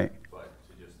 That's right. But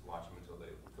to just watch them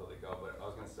until they go. But I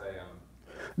was gonna say,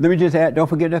 let me just add. Don't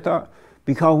forget that thought,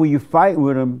 because when you fight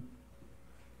with them,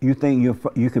 you think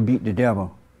you can beat the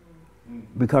devil,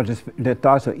 because the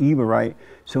thoughts are evil, right?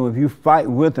 So if you fight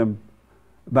with them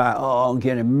by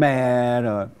getting mad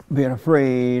or being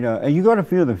afraid, and you're gonna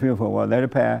feel the fear for a while. Let it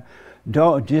pass.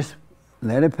 Don't just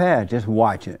let it pass. Just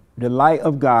watch it. The light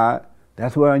of God.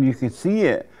 That's where you can see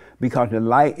it, because the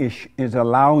light is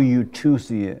allowing you to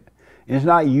see it. It's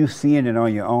not you seeing it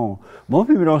on your own. Most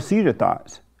people don't see the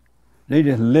thoughts. They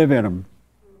just live in them.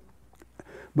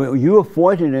 But you are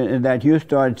fortunate in that you're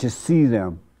starting to see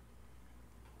them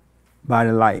by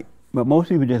the light. But most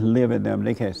people just live in them.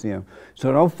 They can't see them.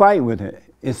 So don't fight with it.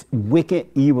 It's wicked,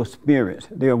 evil spirits.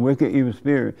 They're wicked, evil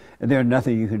spirits, and there's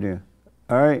nothing you can do.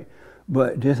 All right?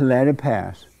 But just let it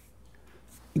pass.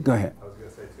 Go ahead. I was going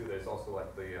to say too, there's also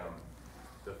like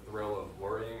the thrill of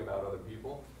worrying about other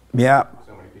people. Yeah.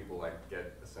 So many people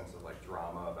get a sense of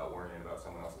drama about worrying about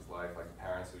someone else's life, like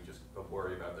parents who just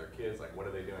worry about their kids, like what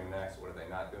are they doing next, what are they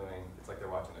not doing. It's like they're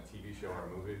watching a TV show or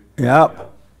a movie. Yep. You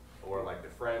know? Or like the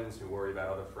friends who worry about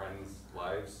other friends'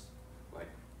 lives, like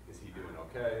is he doing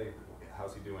okay?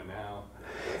 How's he doing now?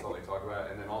 That's all they talk about.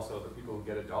 And then also the people who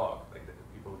get a dog, like the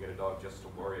people who get a dog just to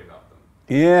worry about them.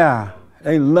 Yeah.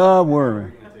 They love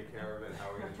worrying. How are we going to take care of it? How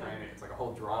are we going to train it? It's like a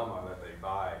whole drama that they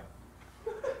buy.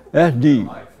 That's deep.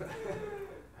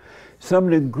 Some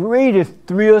of the greatest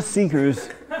thrill seekers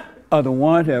are the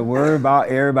ones that worry about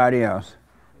everybody else.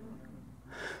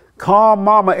 Call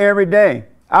mama every day.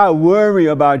 I worry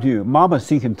about you. Mama's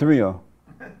seeking thrill.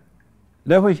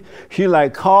 That's what she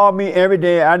like, call me every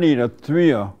day. I need a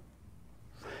thrill.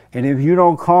 And if you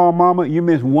don't call mama, you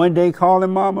miss one day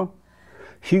calling mama,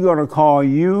 she going to call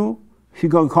you. She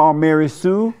going to call Mary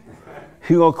Sue.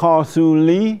 She going to call Sue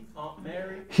Lee. Aunt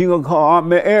Mary. She going to call Aunt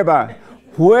Mary. Everybody.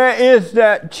 Where is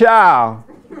that child?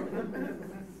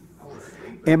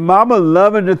 And mama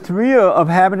loving the thrill of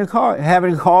having to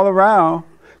call around,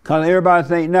 because everybody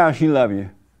think now she love you.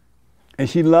 And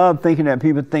she loved thinking that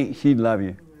people think she love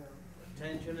you.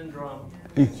 Tension and drama.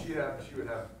 She would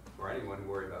have, or anyone who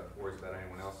worries about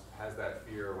anyone else, has that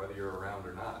fear whether you're around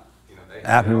or not. You know, they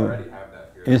already have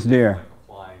that fear. It's there. Like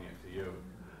applying it to you.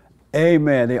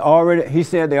 Amen. He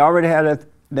said they already had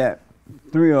that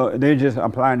thrill. They're just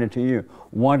applying it to you.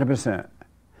 100%.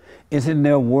 It's in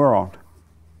their world.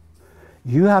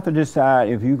 You have to decide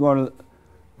if you're going to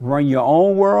run your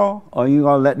own world or you're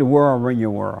going to let the world run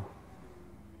your world.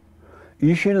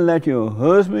 You shouldn't let your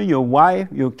husband, your wife,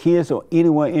 your kids, or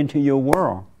anyone into your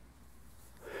world.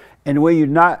 And the way you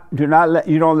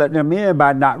don't let them in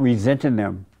by not resenting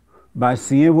them, by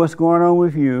seeing what's going on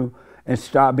with you and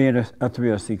stop being a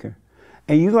thrill seeker.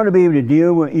 And you're going to be able to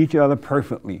deal with each other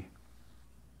perfectly.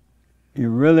 You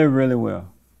really, really will.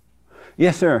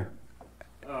 Yes, sir.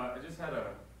 I just had a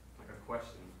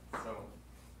question. So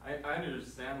I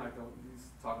understand these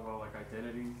talk about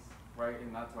identities, right,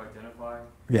 and not to identify.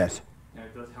 Yes. And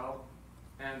it does help.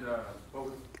 And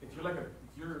but if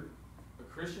you're a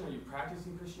Christian, are you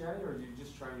practicing Christianity, or are you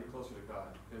just trying to get closer to God?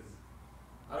 Because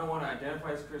I don't want to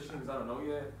identify as Christian because I don't know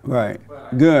yet. Right.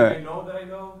 But Good. I know that I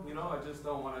know. I just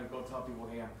don't want to go tell people,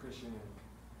 hey, I'm Christian.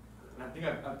 And I think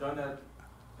I've done that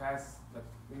past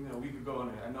a week ago,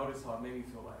 and I noticed how it made me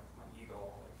feel like my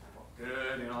ego felt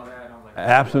good and all that. And I'm like,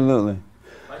 absolutely.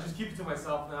 I just keep it to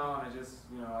myself now, and I just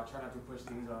I try not to push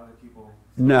things on other people.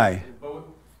 So Nice. But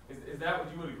is that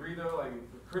what you would agree though? Like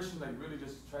a Christian really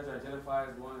just tries to identify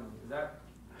as one. Is that?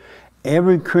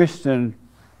 Every Christian.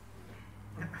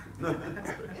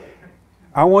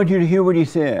 I want you to hear what he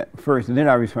said first, and then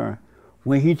I respond.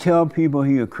 When he tells people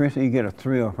he's a Christian, you get a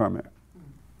thrill from it.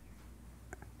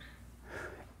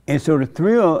 And so the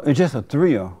thrill is just a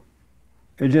thrill.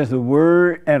 It's just a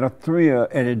word and a thrill,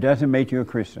 and it doesn't make you a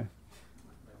Christian.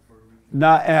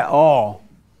 Not at all.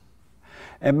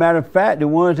 As a matter of fact, the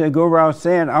ones that go around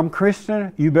saying, I'm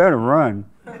Christian, you better run.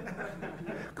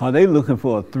 Because they're looking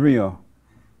for a thrill.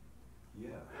 Yeah.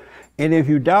 And if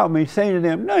you doubt me, say to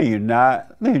them, no, you're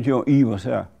not. Look at your evil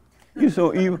self. You're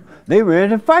so evil. They ready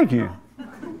to fight you.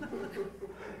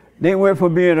 They went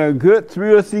from being a good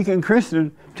thrill-seeking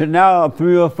Christian to now a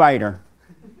thrill fighter.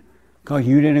 Because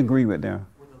you didn't agree with them.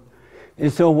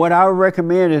 And so what I would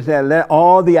recommend is that let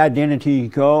all the identity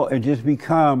go and just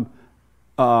become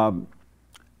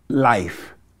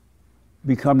life.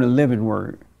 Become the living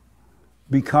word.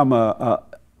 Become an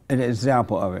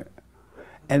example of it.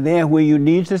 And then when you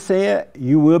need to say it,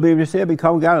 you will be able to say it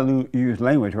because we got to use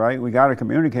language, right? We got to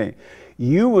communicate.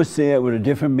 You will say it with a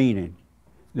different meaning.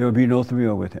 There will be no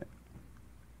thrill with it.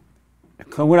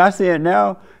 Because when I say it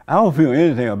now, I don't feel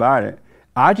anything about it.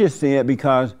 I just say it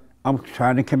because I'm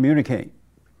trying to communicate.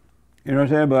 You know what I'm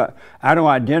saying? But I don't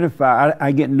identify.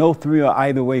 I get no thrill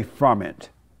either way from it.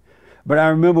 But I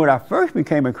remember when I first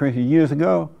became a Christian years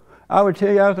ago, I would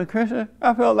tell you I was a Christian,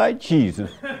 I felt like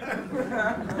Jesus.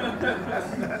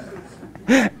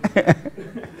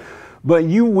 But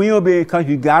you will be, because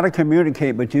you got to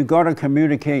communicate, but you got to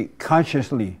communicate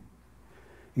consciously.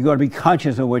 You got to be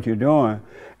conscious of what you're doing.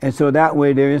 And so that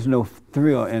way there is no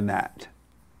thrill in that.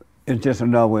 It's just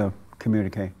another way of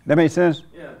communicating. That makes sense?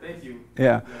 Yeah, thank you.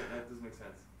 Yeah. That does make sense.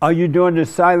 Are you doing the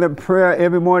silent prayer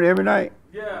every morning, every night?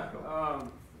 Yeah,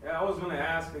 I was going to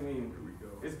ask, I mean,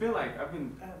 it's been like,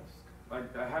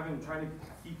 I haven't tried to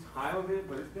keep time of it,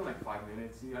 but it's been like 5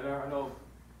 minutes. I know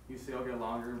you say I'll get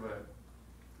longer, but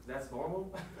that's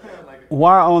normal? Like,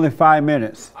 why only 5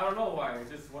 minutes? I don't know why.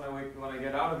 It's just when I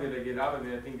get out of it, I get out of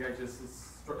it. I think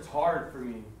it's hard for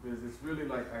me because it's really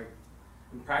like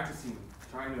I'm practicing,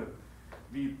 trying to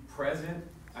be present.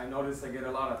 I notice I get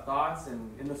a lot of thoughts,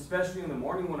 and especially in the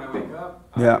morning when I wake up,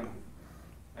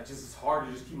 it's hard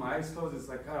to just keep my eyes closed. It's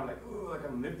like kind of like, ooh, like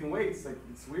I'm lifting weights. Like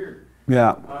it's weird.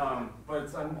 Yeah.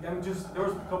 But I'm just, there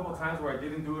was a couple of times where I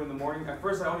didn't do it in the morning. At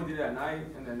first I only did it at night,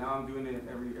 and then now I'm doing it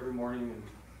every morning, and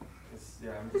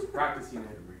I'm just practicing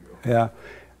it. Yeah.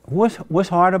 What's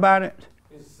hard about it?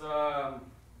 It's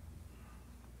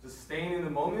just staying in the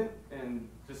moment, and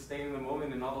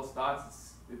all those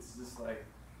thoughts. It's just like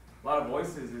a lot of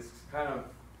voices. It's kind of,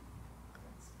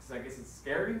 I guess it's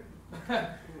scary,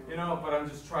 you know. But I'm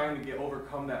just trying to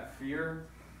overcome that fear.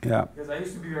 Yeah. Because I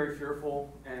used to be very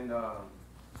fearful, and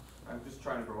I'm just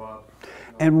trying to grow up. You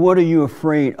know? And what are you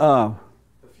afraid of?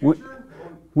 The future?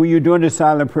 When you're doing the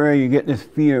silent prayer, you get this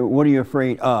fear. What are you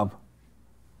afraid of?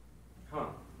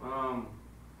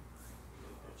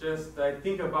 Just I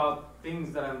think about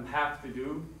things that I have to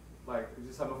do. Like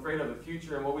I'm afraid of the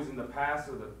future. I'm always in the past,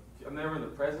 I'm never in the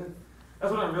present.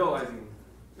 That's what I'm realizing.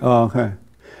 Oh, okay.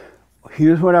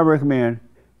 Here's what I recommend.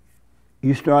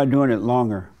 You start doing it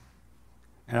longer.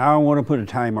 And I don't want to put a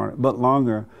time on it, but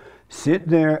longer. Sit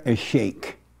there and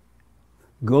shake.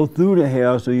 Go through the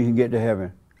hell so you can get to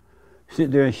heaven.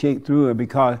 Sit there and shake through it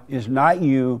because it's not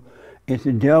you, it's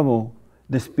the devil,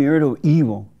 the spirit of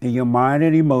evil in your mind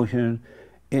and emotions.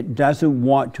 It doesn't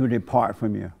want to depart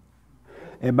from you.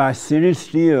 And by sitting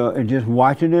still and just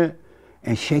watching it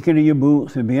and shaking in your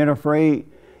boots and being afraid,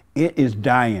 it is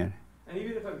dying. And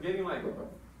even if I'm getting like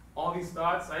all these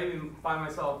thoughts, I even find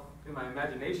myself in my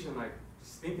imagination like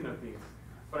just thinking of things.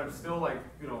 But I'm still like,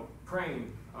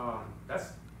 praying.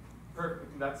 That's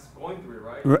going through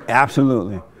it, right?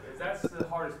 Absolutely. That's the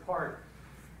hardest part.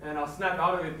 And I'll snap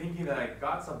out of it thinking that I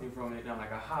got something from it, and I'm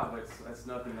like, aha, but that's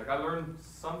nothing. Like I learned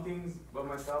some things about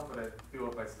myself, but I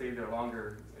feel if I stayed there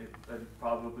longer, I'd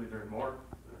probably learn more.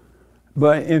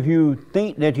 But if you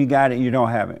think that you got it, you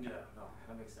don't have it. Yeah, no,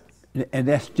 that makes sense. And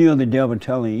that's still the devil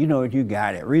telling you, you know what, you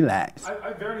got it, relax.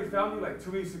 I barely found you like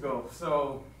 2 weeks ago,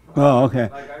 so. Oh, okay.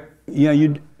 Yeah,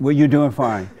 you're doing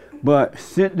fine. But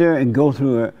sit there and go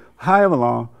through it, however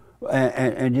long,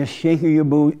 and just shaking your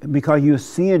boot because you're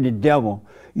seeing the devil.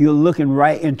 You're looking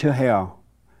right into hell.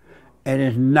 And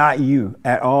it's not you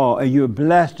at all. And you're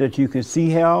blessed that you can see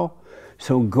hell.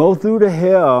 So go through the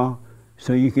hell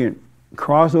so you can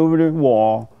cross over the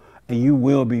wall and you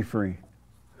will be free.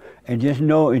 And just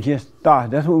know it's just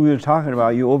thoughts. That's what we were talking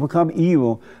about. You overcome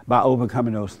evil by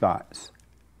overcoming those thoughts,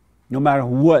 no matter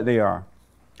what they are.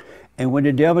 And when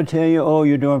the devil tell you, oh,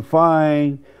 you're doing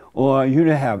fine, or you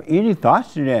don't have any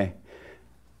thoughts today,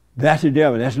 that's the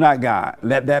devil. That's not God.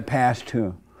 Let that pass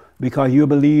too. Because you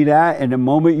believe that, and the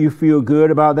moment you feel good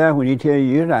about that, when he tell you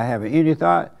you're not having any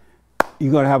thought,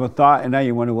 you're going to have a thought, and now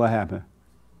you wonder what happened.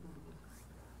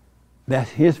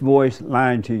 That's his voice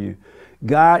lying to you.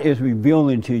 God is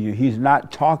revealing to you. He's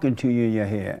not talking to you in your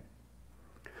head.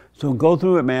 So go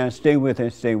through it, man. Stay with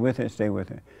it, stay with it, stay with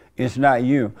it. It's not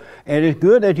you. And it's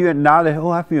good that you acknowledge, oh,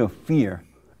 I feel fear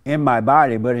in my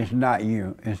body, but it's not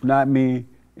you. It's not me.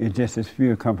 It's just this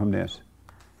fear come from this.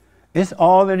 It's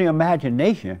all in the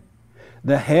imagination.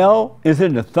 The hell is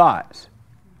in the thoughts.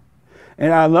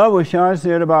 And I love what Sean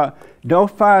said about don't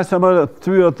find some other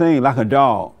thrill thing like a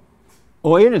dog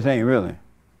or anything really.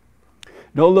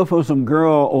 Don't look for some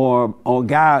girl or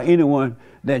guy or anyone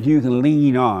that you can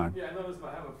lean on. Yeah, I noticed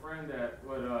I have a friend that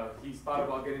he's thought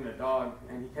about getting a dog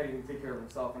and he can't even take care of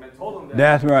himself. And I told him that.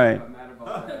 That's right. He got mad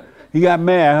about that. He got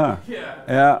mad, huh? Yeah.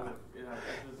 Yeah.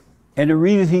 And the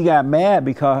reason he got mad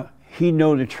because he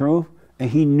knew the truth and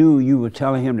he knew you were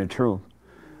telling him the truth.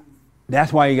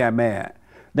 That's why he got mad.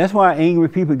 That's why angry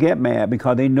people get mad,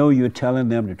 because they know you're telling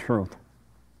them the truth.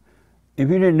 If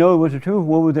you didn't know it was the truth,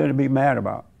 what was there to be mad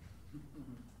about?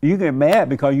 You get mad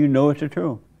because you know it's the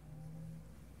truth.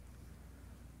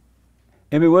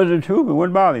 If it wasn't the truth, it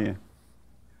wouldn't bother you.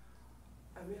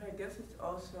 I mean, I guess it's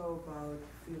also about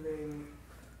feeling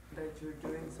that you're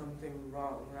doing something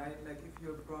wrong, right? Like if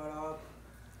you're brought up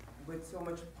with so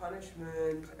much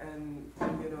punishment and,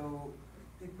 you know,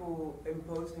 people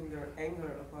imposing their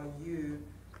anger upon you,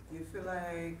 you feel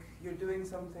like you're doing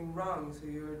something wrong, so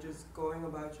you're just going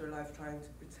about your life trying to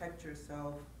protect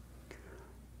yourself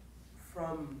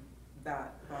from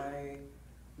that by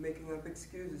making up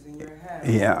excuses in your head,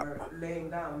 or laying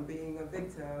down, being a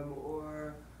victim,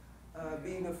 or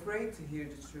being afraid to hear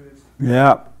the truth.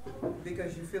 Yeah.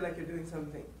 Because you feel like you're doing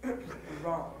something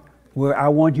wrong. Well, I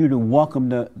want you to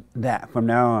welcome that from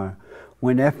now on.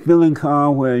 When that feeling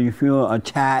comes where you feel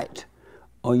attacked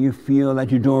or you feel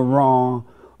like you're doing wrong,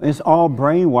 it's all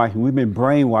brainwashing. We've been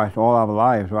brainwashed all our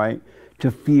lives, right? To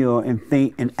feel and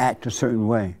think and act a certain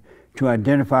way. To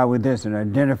identify with this and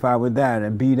identify with that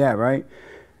and be that, right?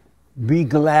 Be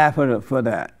glad for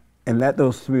that and let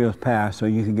those thrills pass so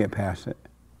you can get past it.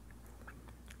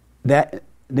 That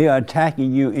they are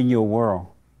attacking you in your world.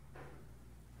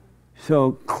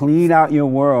 So clean out your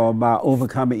world by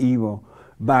overcoming evil,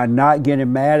 by not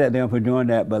getting mad at them for doing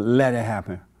that, but let it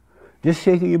happen. Just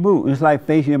shaking your boot. It's like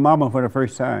facing your mama for the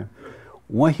first time.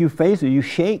 Once you face her, you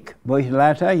shake, but the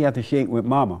last time you have to shake with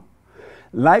mama.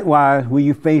 Likewise, when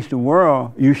you face the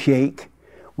world, you shake.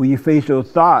 When you face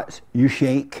those thoughts, you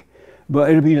shake, but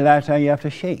it'll be the last time you have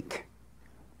to shake.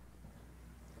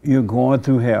 You're going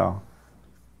through hell.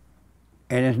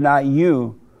 And it's not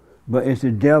you, but it's the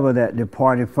devil that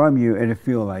departed from you and it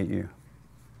feels like you.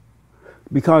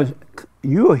 Because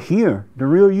you're here, the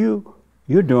real you,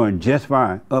 you're doing just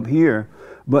fine up here.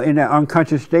 But in that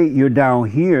unconscious state, you're down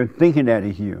here thinking that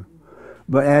it's you.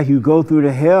 But as you go through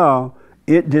the hell,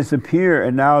 it disappears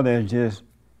and now there's just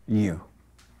you.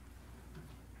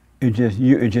 It's just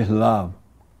you, it's just love.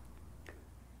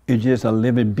 It's just a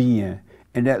living being.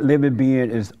 And that living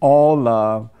being is all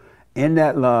love. In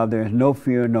that love, there's no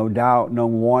fear, no doubt, no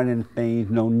wanting things,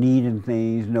 no needing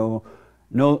things, no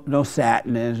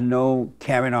sadness, no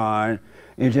carrying on.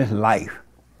 It's just life.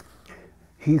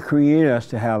 He created us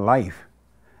to have life.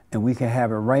 And we can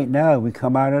have it right now if we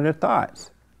come out of the thoughts.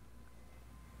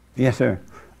 Yes, sir.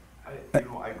 I've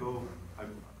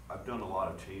done a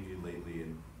lot of changing lately,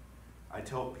 and I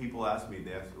tell people, ask me,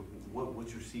 they ask,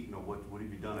 what's your secret? What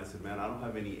have you done? I said, man, I don't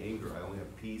have any anger. I only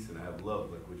have peace and I have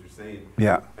love, like what you're saying.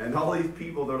 Yeah. And all these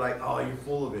people, they're like, oh, you're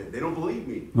full of it. They don't believe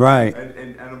me. Right.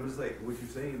 And I'm just like, what you're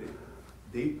saying,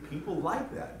 people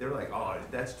like that. They're like, oh,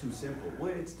 that's too simple.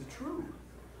 Well, it's the truth.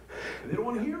 And they don't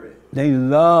want to hear it. They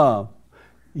love.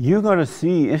 You're going to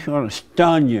see, it's going to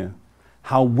stun you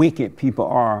how wicked people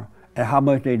are and how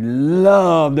much they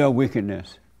love their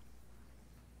wickedness.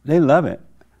 They love it.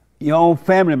 Your own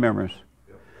family members,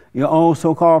 your own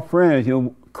so-called friends,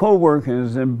 your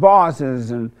co-workers and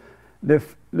bosses and the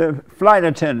flight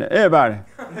attendant, everybody.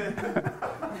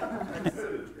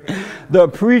 The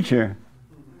preacher,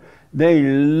 they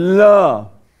love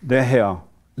the hell.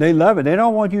 They love it. They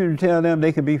don't want you to tell them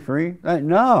they can be free. Like,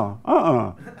 no,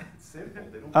 I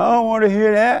don't want to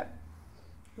hear that.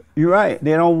 You're right.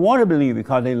 They don't want to believe it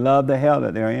because they love the hell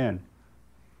that they're in.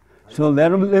 So let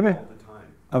them live it.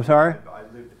 I'm sorry? I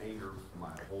lived anger my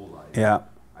whole life. Yeah.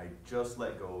 I just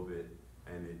let go of it,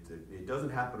 and it doesn't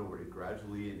happen overnight.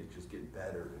 Gradually, and it's just getting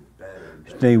better and better and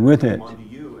better. Stay with it. On to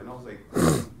you, and I was like,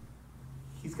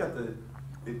 he's got the.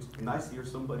 It's nice to hear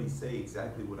somebody say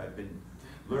exactly what I've been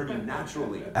learning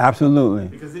naturally. Absolutely.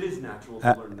 Because it is natural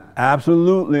to learn that.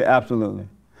 Absolutely, absolutely.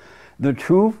 The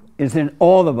truth is in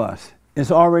all of us.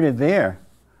 It's already there.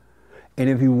 And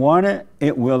if you want it,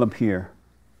 it will appear.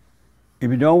 If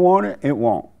you don't want it, it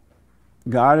won't.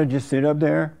 God will just sit up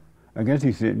there. I guess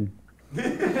he's sitting.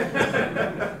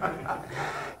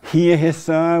 He and his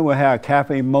son will have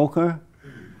cafe mocha.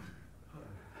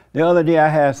 The other day I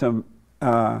had some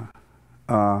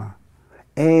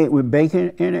egg with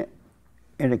bacon in it,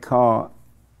 and it called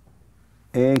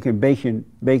egg and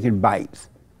bacon bites.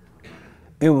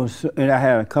 It was, and I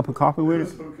had a cup of coffee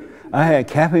with it. I had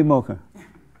cafe mocha.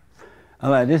 I'm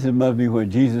like, this must be what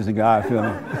Jesus and God feel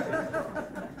like.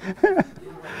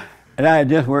 And I had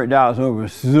just worked out, so it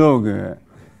was so good.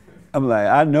 I'm like,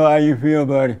 I know how you feel,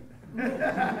 buddy.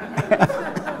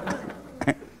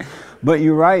 But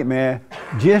you're right, man.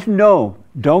 Just know,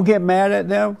 don't get mad at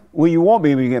them. Well, you won't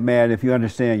be able to get mad if you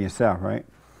understand yourself, right?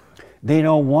 They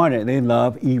don't want it. They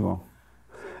love evil.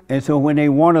 And so when they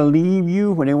want to leave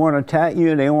you, when they want to attack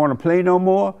you, and they don't want to play no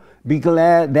more, be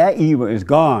glad that evil is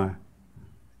gone.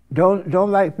 Don't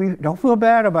feel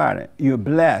bad about it. You're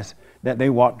blessed that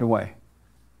they walked away.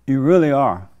 You really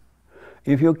are.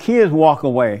 If your kids walk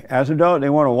away, as adults, they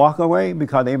want to walk away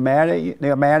because they're mad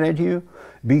at you,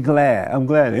 be glad. I'm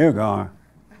glad they're gone.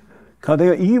 Because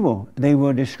they're evil. They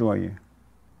will destroy you.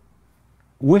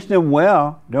 Wish them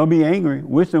well. Don't be angry.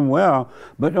 Wish them well.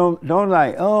 But don't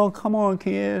like, oh, come on,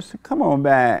 kids. Come on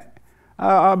back.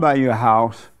 I'll buy you a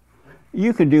house.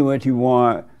 You can do what you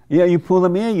want. Yeah, you pull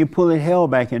them in, you pull hell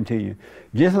back into you.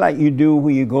 Just like you do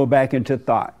when you go back into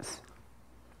thoughts.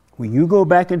 When you go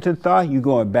back into thought, you're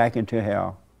going back into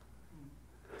hell.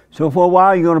 So for a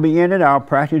while, you're going to be in and out.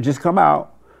 Practice, just come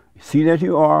out. See that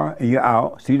you are, and you're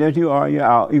out. See that you are, you're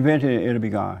out. Eventually, it'll be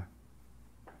gone.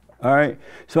 All right?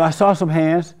 So I saw some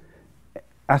hands.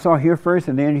 I saw here first,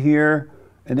 and then here,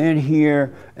 and then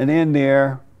here, and then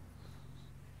there.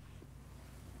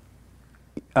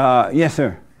 Yes,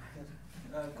 sir.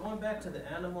 Going back to the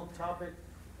animal topic,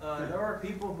 there are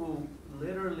people who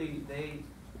literally, they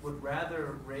would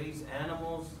rather raise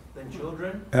animals than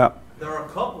children. Yeah. There are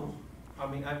couples, I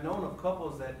mean, I've known of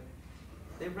couples that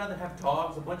they'd rather have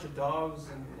dogs, a bunch of dogs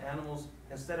and animals,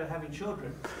 instead of having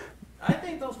children. I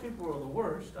think those people are the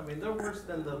worst. I mean, they're worse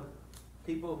than the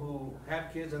people who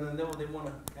have kids and then they want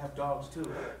to have dogs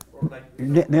too. Or like,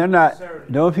 they're not,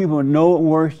 those people are no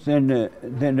worse than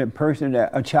the person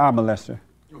that, a child molester.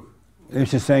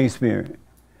 It's the same spirit.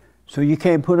 So you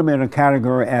can't put them in a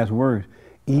category as worse.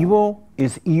 Evil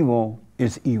is evil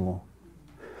is evil.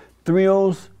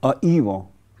 Thrills are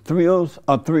evil. Thrills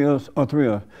are thrills are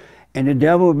thrills. And the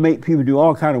devil will make people do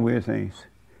all kind of weird things.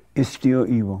 It's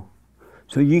still evil.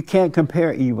 So you can't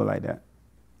compare evil like that.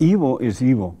 Evil is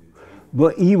evil.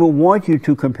 But evil wants you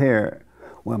to compare it.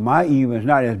 Well, my evil is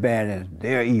not as bad as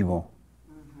their evil.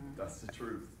 That's the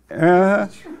truth.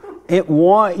 It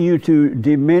wants you to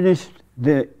diminish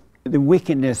the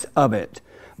wickedness of it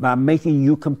by making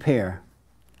you compare.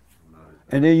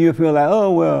 And then you feel like,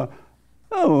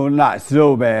 not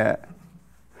so bad.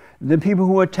 The people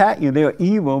who attack you, they're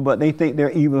evil, but they think their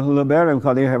evil is a little better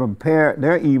because they have compared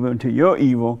their evil to your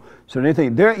evil, so they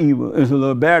think their evil is a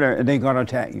little better and they're going to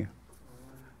attack you.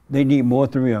 They need more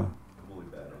thrill. I'm only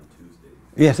bad on Tuesdays.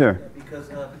 Yes, sir. Yeah, because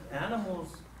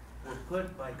animals were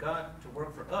put by God to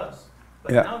work for us,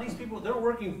 but Yeah. now these people, they're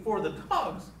working for the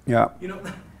dogs. Yeah. You know,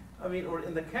 I mean, or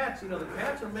in the cats, the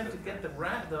cats are meant to get the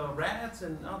rats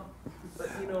and, but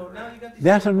now you got these.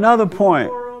 That's another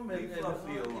point.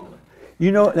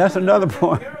 That's another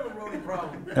point.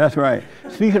 That's right.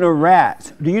 Speaking of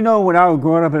rats, do you know when I was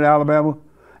growing up in Alabama,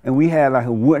 and we had like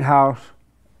a wood house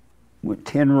with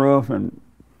tin roof, and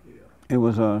it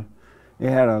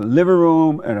had a living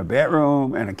room and a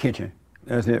bedroom and a kitchen.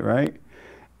 That's it, right?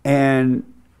 And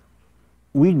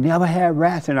we never had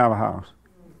rats in our house.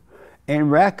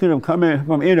 And rats could have come in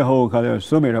from any hole because there were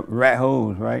so many rat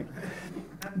holes, right?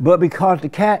 But because the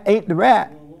cat ate the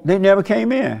rat, they never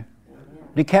came in.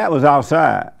 The cat was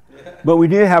outside. But we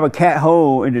did have a cat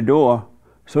hole in the door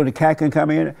so the cat can come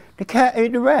in. The cat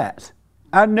ate the rats.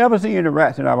 I'd never seen any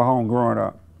rats in our home growing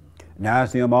up. Now I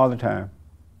see them all the time.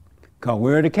 Because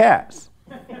where are the cats?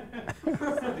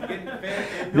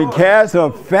 The cats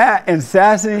are fat and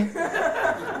sassy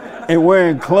and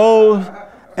wearing clothes,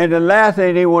 and the last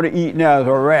thing they want to eat now is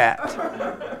a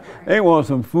rat. They want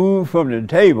some food from the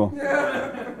table.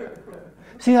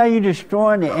 See how you're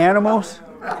destroying the animals?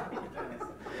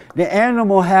 The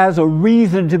animal has a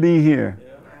reason to be here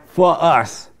for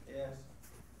us.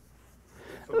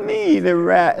 Me, the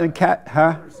rat, the cat,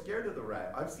 huh? They're scared of the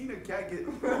rat. I've seen a cat get.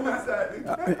 What was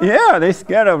that? Yeah, they're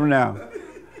scared of them now.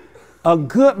 A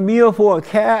good meal for a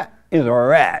cat is a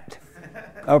rat.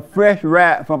 A fresh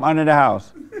rat from under the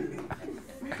house.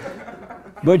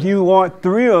 But you want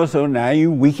thrill, so now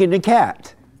you weaken the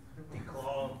cat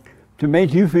to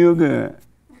make you feel good.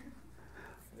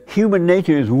 Human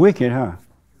nature is wicked, huh?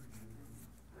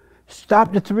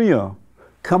 Stop the thrill.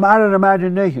 Come out of the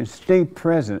imagination. Stay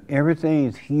present. Everything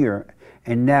is here.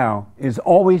 and now. It's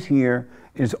always here.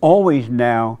 It's always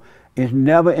now. It's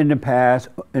never in the past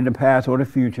or the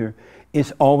future.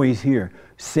 It's always here.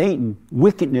 Satan,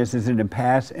 wickedness is in the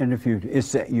past and the future. It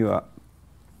set you up.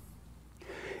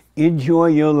 Enjoy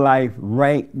your life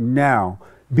right now.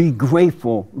 Be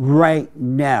grateful right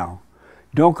now.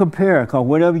 Don't compare, because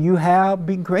whatever you have,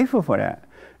 be grateful for that.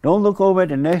 Don't look over at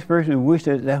the next person and wish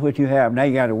that that's what you have. Now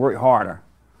you got to work harder.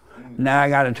 Now I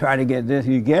got to try to get this.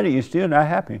 You get it, you're still not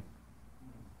happy.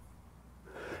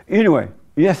 Anyway,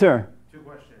 yes, sir. 2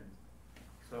 questions.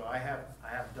 So I have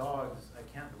dogs.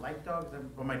 I can't like dogs,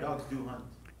 but my dogs do hunt.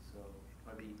 So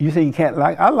maybe. You say you can't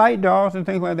like? I like dogs and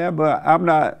things like that, but I'm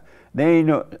not.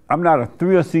 I'm not a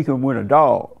thrill seeker with a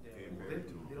dog. Yeah, they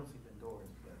don't sleep indoors.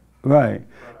 Right.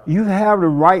 You have the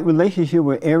right relationship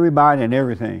with everybody and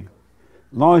everything.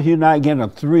 As long as you're not getting a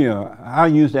thrill, I'll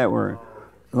use that word.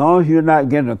 As long as you're not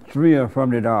getting a thrill from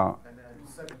the dog.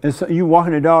 And so you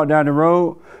walking the dog down the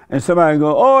road, and somebody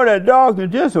go, "Oh, that dog is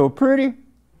just so pretty."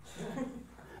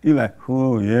 You're like,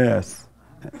 "Oh, yes."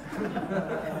 The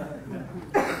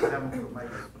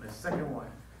second one,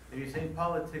 if you say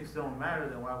politics don't matter,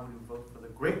 then why would you vote for the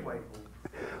Great White Hope?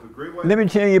 Let me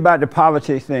tell you about the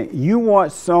politics thing. You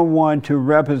want someone to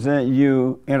represent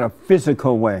you in a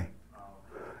physical way.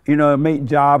 You know, make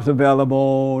jobs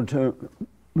available, to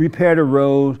repair the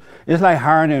roads. It's like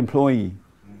hiring an employee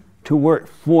to work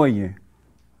for you.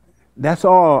 That's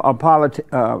all a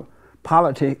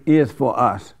politic is for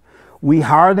us. We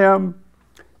hire them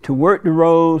to work the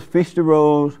roads, fix the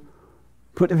roads,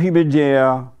 put the people in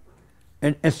jail,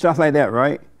 and stuff like that,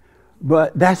 right?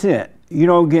 But that's it. You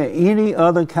don't get any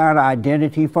other kind of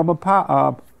identity from a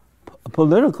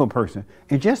political person.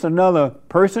 It's just another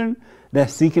person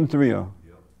that's seeking thrill.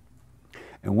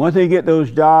 And once they get those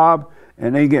jobs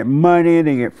and they get money,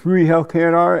 they get free health care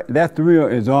and all that thrill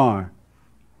is on.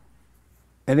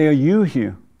 And they'll use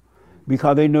you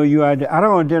because they know you are. I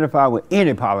don't identify with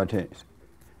any politics.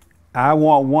 I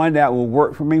want one that will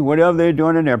work for me. Whatever they're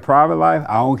doing in their private life,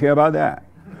 I don't care about that.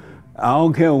 I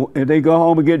don't care if they go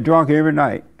home and get drunk every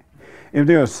night. If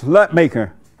they're a slut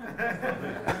maker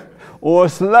or a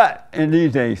slut in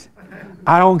these days,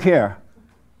 I don't care.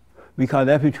 Because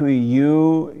that's between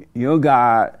you, your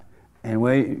God, and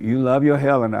whether you love your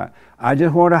hell or not. I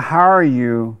just want to hire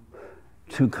you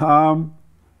to come,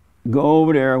 go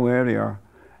over there where they are,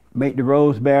 make the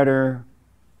roads better,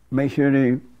 make sure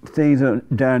the things are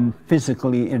done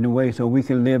physically in the way so we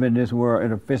can live in this world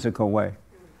in a physical way.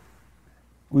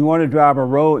 We want to drive a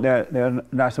road that there are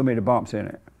not so many bumps in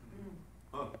it.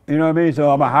 You know what I mean?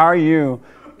 So I'm going to hire you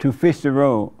to fix the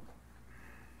road.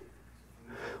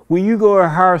 When you go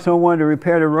and hire someone to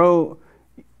repair the road,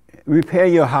 repair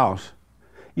your house,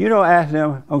 you don't ask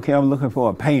them, okay, I'm looking for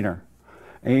a painter.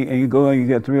 And you go and you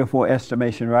get 3 or 4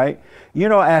 estimation, right? You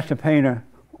don't ask the painter,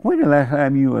 when the last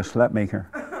time you were a slut maker?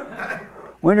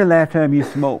 When the last time you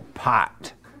smoked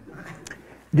pot?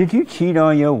 Did you cheat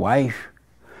on your wife?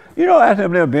 You don't ask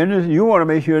them their business. You want to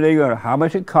make sure they go, how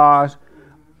much it costs?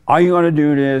 Are you going to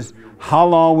do this? How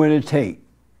long will it take?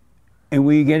 And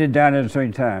we get it done at a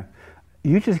certain time.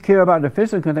 You just care about the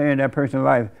physical thing in that person's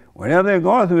life. Whatever they're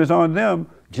going through is on them,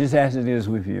 just as it is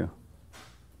with you.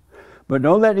 But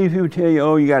don't let these people tell you,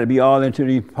 oh, you got to be all into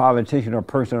these politician or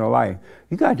personal life.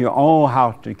 You got your own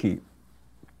house to keep.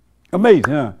 Amazing,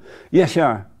 huh? Yes,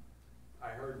 Sean. I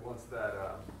heard once that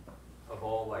of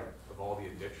all the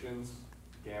addictions,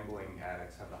 gambling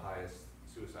addicts have the highest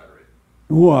suicide rate.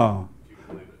 Wow. If you can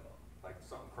believe it, like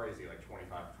something crazy, like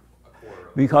 25 a quarter.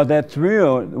 Because that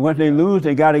thrill, once they lose,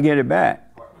 they got to get it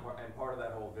back. And part of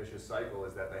that whole vicious cycle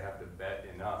is that they have to bet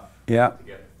enough Yeah. to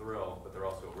get the thrill, but they're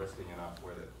also risking enough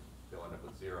where they'll end up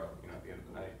with zero, at the end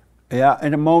of the night. Yeah,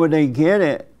 and the moment they get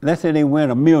it, let's say they win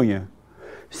 $1 million.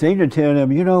 Satan tell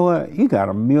them, you know what, you got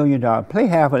 $1 million. Play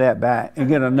half of that back and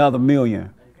get another $1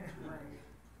 million.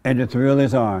 And the thrill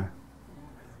is on.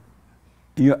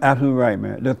 You're absolutely right,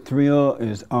 man. The thrill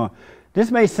is on.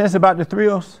 This makes sense about the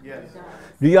thrills? Yes.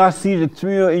 Do y'all see the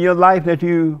thrill in your life that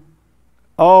you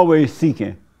always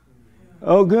seeking?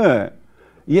 Oh, good.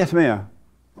 Yes, ma'am.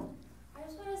 I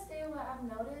just want to say what I've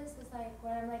noticed is like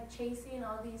when I'm like chasing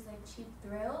all these like cheap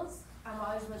thrills, I'm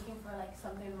always looking for like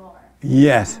something more.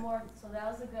 Yes. More, so that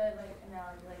was a good like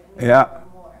analogy. Like I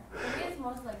need more. For me, it's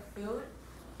mostly like food,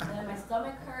 and then my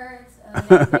stomach hurts, and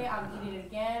the next day I'm eating it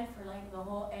again for like the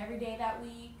whole every day that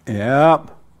week.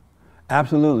 Yep.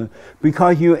 Absolutely.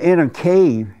 Because you're in a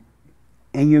cave,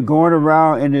 and you're going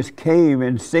around in this cave,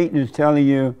 and Satan is telling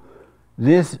you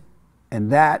this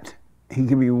and that. He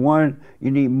can be one.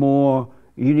 You need more.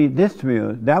 You need this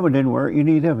thrill. That one didn't work. You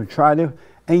need this. Try this.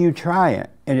 And you try it,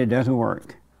 and it doesn't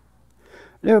work.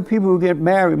 There are people who get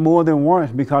married more than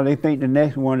once because they think the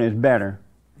next one is better.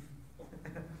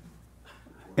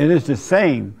 And it's the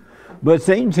same. But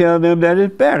Satan tells them that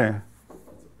it's better.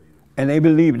 And they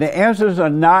believe it. The answers are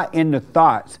not in the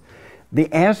thoughts.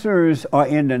 The answers are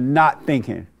in the not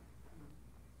thinking.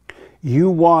 You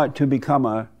want to become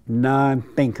a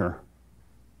non-thinker.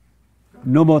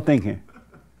 No more thinking.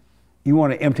 You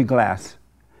want an empty glass.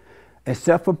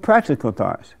 Except for practical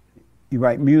thoughts. You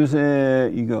write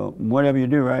music, you go, whatever you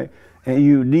do, right? And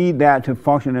you need that to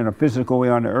function in a physical way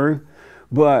on the earth.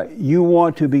 But you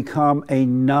want to become a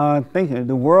non-thinker.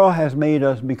 The world has made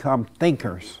us become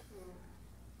thinkers.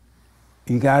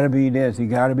 You got to be this, you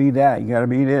got to be that, you got to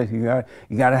be this, you got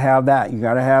to have that, you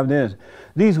got to have this.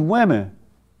 These women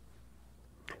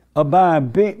are buying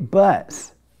big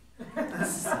butts.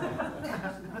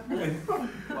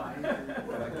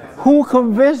 Who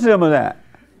convinced them of that?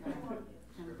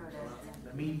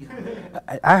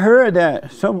 I heard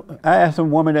that I asked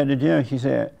some woman at the gym, she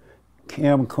said,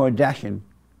 Kim Kardashian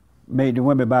made the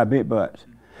women buy big butts.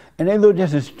 And they look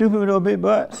just as stupid with those big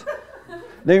butts.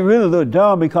 They really look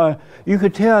dumb because you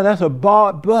could tell that's a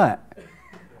bought butt.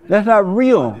 That's not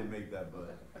real. God didn't make that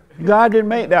butt. God didn't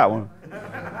make that one.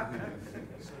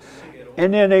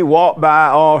 And then they walk by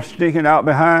all sticking out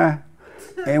behind.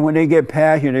 And when they get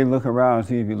past you, they look around and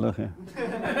see if you're looking.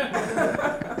 And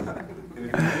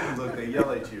if you look, they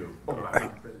yell at you.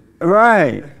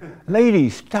 Right.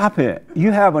 Ladies, stop it.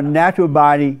 You have a natural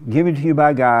body given to you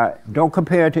by God. Don't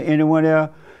compare it to anyone else.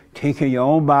 Take care of your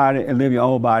own body and live your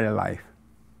own body life.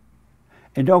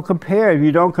 And don't compare. If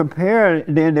you don't compare,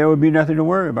 then there will be nothing to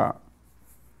worry about.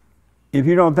 If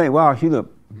you don't think, wow, she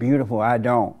look beautiful, I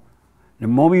don't. The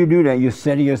moment you do that, you're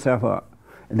setting yourself up.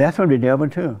 And that's from the devil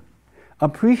too.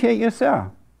 Appreciate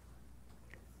yourself.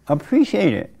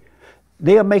 Appreciate it.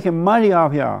 They are making money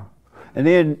off y'all. And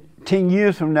then 10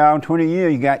 years from now, 20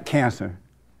 years, you got cancer.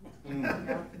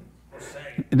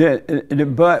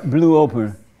 The butt blew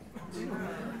open.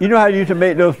 You know how you used to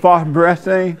make those false breast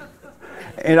things?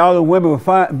 And all the women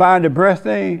were buying the breast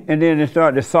thing, and then they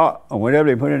started to salt, or whatever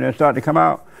they put in there, start to come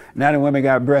out. Now the women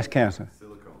got breast cancer.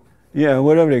 Silicone. Yeah,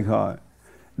 whatever they call it.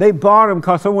 They bought them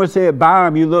because someone said, buy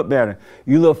them, you look better.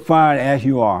 You look fine as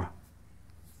you are.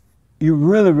 You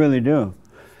really, really do.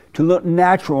 To look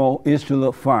natural is to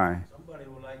look fine. Somebody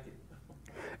will like it.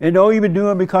 And don't even do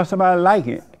it because somebody like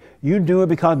it. You do it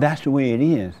because that's the way it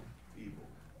is.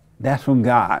 That's from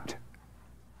God.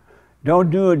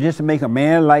 Don't do it just to make a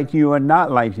man like you or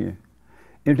not like you.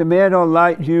 If the man don't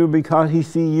like you because he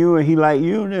see you and he like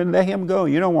you, then let him go.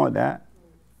 You don't want that.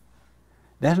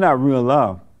 That's not real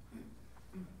love.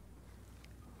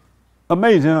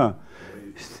 Amazing, huh?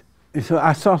 So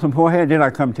I saw some poor hair, then I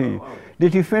come to you.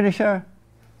 Did you finish her?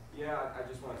 Yeah, I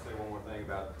just want to say one more thing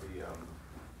about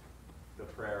the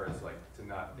prayer is like to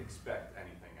not expect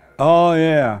anything out of it. Oh,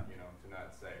 yeah. You know, to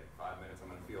not say 5 minutes I'm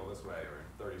going to feel this way or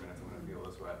 30 minutes I'm going to feel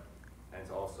this way. And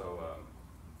to also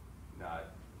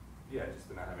just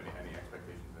to not have any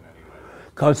expectations in any way.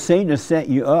 Because Satan has set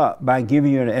you up by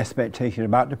giving you an expectation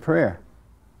about the prayer.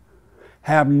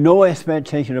 Have no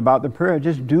expectation about the prayer.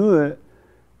 Just do it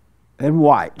and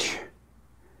watch.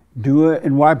 Do it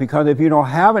and watch, because if you don't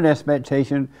have an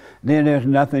expectation, then there's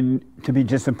nothing to be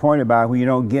disappointed by when you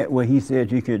don't get what he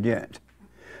said you could get.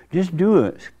 Just do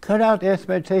it. Cut out the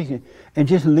expectation and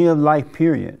just live life,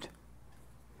 period.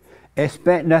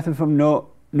 Expect nothing from no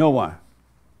one.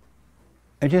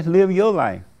 And just live your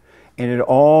life. And it'll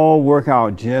all work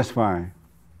out just fine.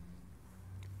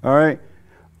 All right?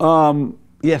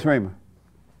 Yes, Raymond.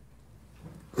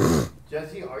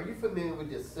 Jesse, are you familiar with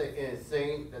this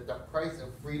saying that the price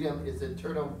of freedom is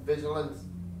eternal vigilance?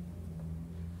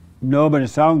 No, but it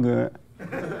sounds good.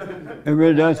 It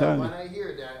really does sound When good. I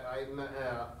hear that,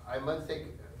 I must take.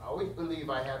 I always believe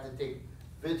I have to take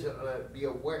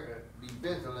be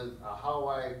vigilant of how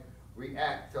I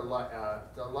react to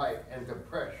life and to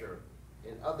pressure.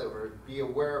 In other words, be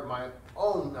aware of my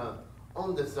own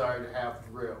desire to have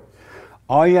thrills.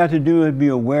 All you have to do is be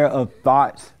aware of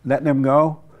thoughts, let them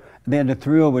go, then the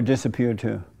thrill will disappear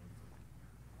too.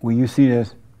 When you see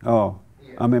this, oh,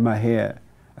 yeah. I'm in my head.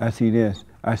 I see this,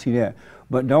 I see that.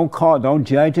 But don't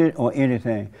judge it or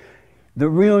anything. The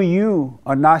real you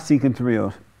are not seeking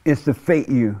thrills. It's the fake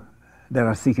you that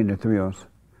are seeking the thrills.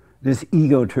 This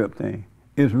ego trip thing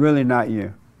is really not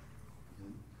you.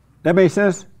 That makes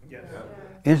sense? Yes.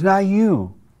 It's not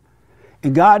you.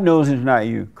 And God knows it's not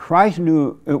you. Christ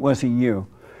knew it wasn't you.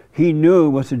 He knew it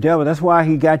was the devil. That's why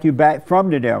he got you back from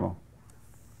the devil.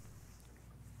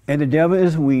 And the devil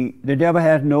is weak. The devil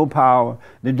has no power.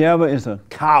 The devil is a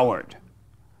coward.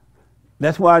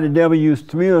 That's why the devil used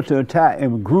thrill to attack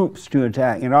and groups to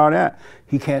attack and all that.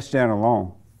 He can't stand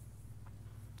alone.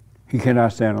 He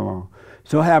cannot stand alone.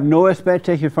 So have no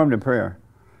expectation from the prayer.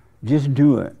 Just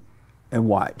do it and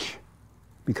watch.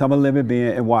 Become a living being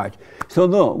and watch. So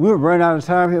look, we're running out of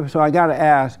time here, so I got to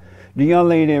ask the young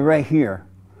lady right here,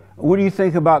 what do you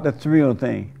think about the thrill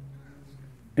thing?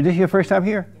 Is this your first time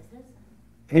here?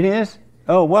 It is?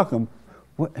 Oh, welcome.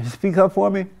 Speak up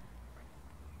for me. I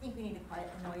think we need to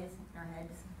quiet the noise in our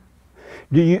heads.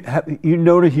 Do you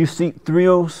notice you seek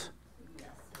thrills? Yes.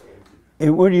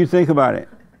 And what do you think about it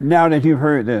now that you've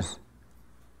heard this?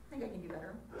 I think I can do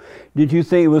better. Did you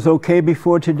think it was okay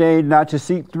before today not to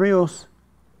seek thrills?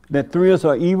 That thrills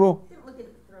are evil? I didn't look at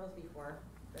thrills before,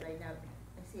 but I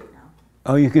see it now.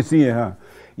 Oh, you can see it, huh?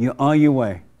 You're on your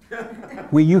way.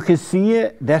 When you can see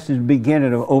it, that's the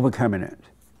beginning of overcoming it.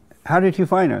 How did you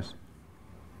find us?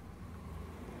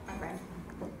 My friend.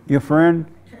 Your friend?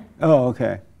 Oh,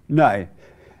 okay. Nice.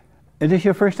 Is this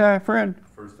your first time, friend?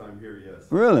 First time here, yes.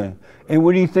 Really? And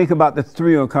what do you think about the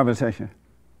thrill conversation?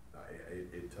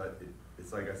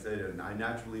 It's like I said, and I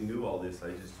naturally knew all this.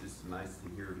 It's nice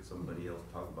to hear somebody else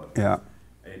talk about Yeah.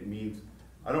 this. It means,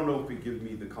 I don't know if it gives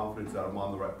me the confidence that I'm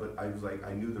on the right, but I was like,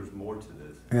 I knew there's more to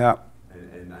this. Yeah.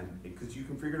 And because you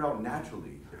can figure it out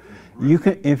naturally. You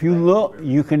can, if you look,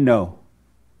 you can know.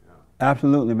 Yeah.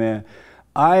 Absolutely, man.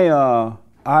 That's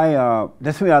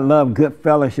why I love good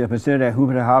fellowship instead of that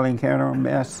hooping and hollering kind of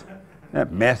mess.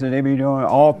 That mess that they be doing,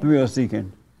 all thrill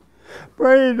seeking.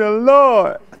 Praise the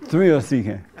Lord. Thrill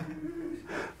seeking.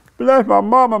 Bless my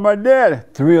mama, my daddy.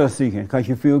 Thrill seeking, because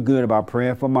you feel good about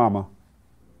praying for mama.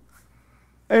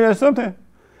 Ain't that something?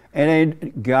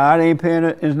 And God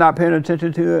is not paying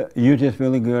attention to it. You're just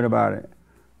feeling good about it.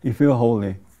 You feel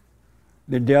holy.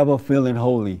 The devil feeling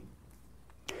holy.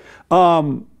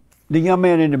 The young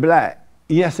man in the black.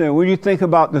 Yes, sir. What do you think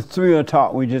about the thrill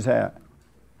talk we just had?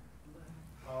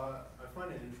 I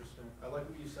find it interesting. I like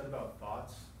what you said about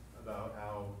thoughts, about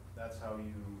how that's how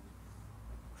you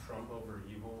trump over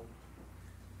evil.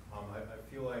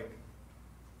 I feel like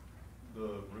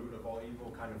the root of all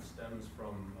evil kind of stems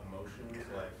from emotions,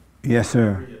 like yes,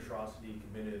 sir. every atrocity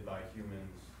committed by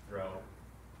humans throughout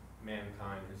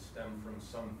mankind has stemmed from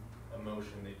some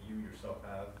emotion that you yourself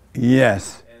have.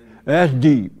 Yes. And that's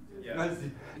deep. yeah.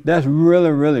 That's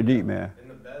really, really deep, man. And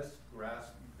the best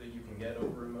grasp that you can get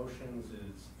over emotions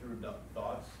is through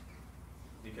thoughts,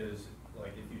 because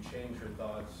like if you change your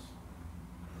thoughts,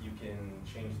 you can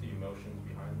change the emotions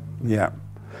behind them. Yeah.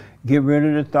 Get rid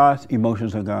of the thoughts,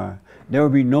 emotions are gone. There will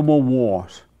be no more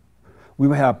wars. We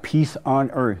will have peace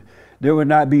on earth. There would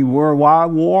not be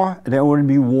worldwide war. There wouldn't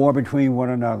be war between one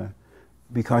another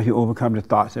because you overcome the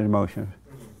thoughts and emotions.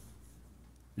 Mm-hmm.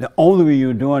 The only reason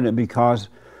you're doing it because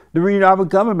the reason our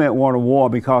government want a war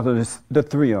because of the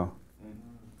thrill.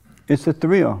 Mm-hmm. It's the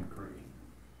thrill.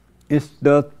 It's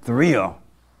the thrill.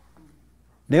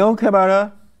 They don't care about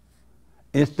us.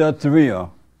 It's the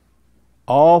thrill.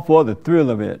 All for the thrill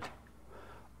of it.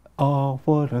 All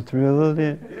for the thrill of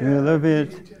it. Thrill of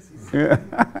it.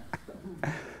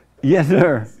 Yes,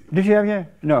 sir. Did you have your?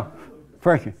 No.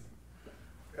 Frankie.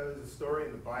 There's a story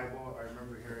in the Bible. I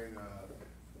remember hearing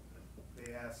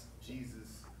they asked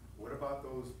Jesus, "What about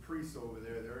those priests over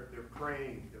there? They're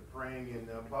praying. They're praying in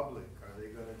public. Are they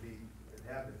going to be in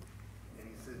heaven?" And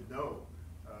he said, "No.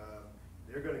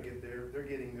 They're going to get they're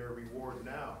getting their reward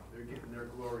now. They're getting their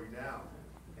glory now."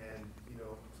 And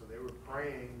so they were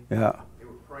praying. Yeah. They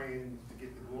were praying to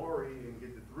get the glory and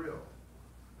get the thrill.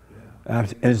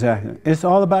 Exactly. It's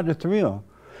all about the thrill.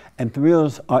 And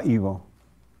thrills are evil.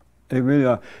 They really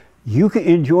are. You can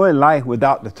enjoy life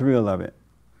without the thrill of it.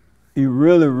 You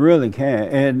really, really can.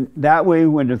 And that way,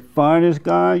 when the fun is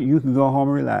gone, you can go home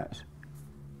and relax.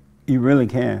 You really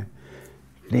can.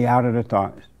 Stay out of the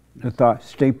thoughts. The thoughts,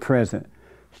 stay present.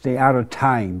 Stay out of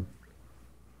time.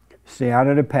 Stay out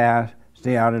of the past.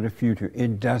 Stay out of the future.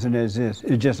 It doesn't exist.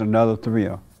 It's just another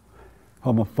thrill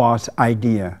from a false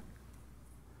idea.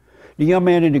 The young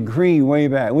man in the green way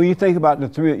back. What do you think about the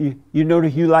thrill? You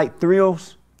notice you like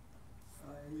thrills?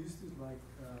 I used to like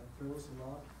thrills a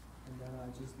lot, and then I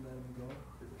just let them go.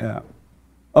 Yeah.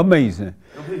 Amazing.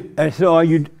 And so are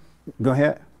you, go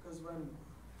ahead. Because when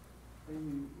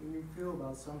you feel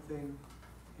about something,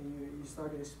 and you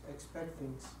start to expect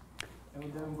things,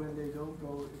 and then when they don't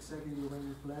go exactly the way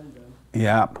you planned them,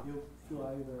 yeah, you'll feel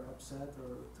either upset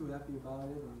or too happy about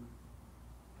it, and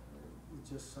it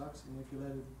just sucks. And if you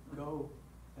let it go,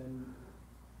 then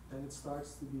it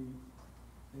starts to be,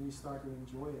 then you start to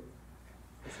enjoy it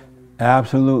for some reason.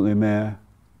 Absolutely, man.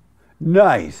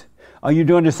 Nice. Are you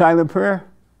doing the silent prayer?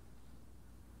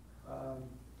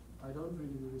 I don't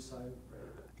really do the silent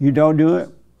prayer. You don't do it?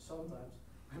 Sometimes.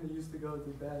 When I used to go to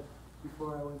bed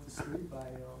before I went to sleep, I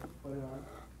put it on.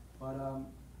 But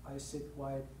I sit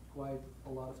quiet a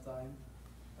lot of time.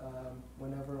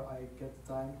 Whenever I get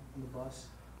the time on the bus,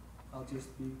 I'll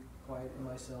just be quiet in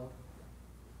myself.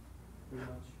 Pretty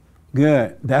much.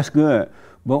 Good. That's good.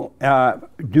 But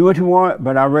do what you want,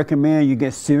 but I recommend you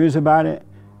get serious about it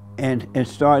and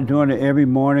start doing it every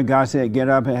morning. God said get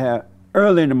up and have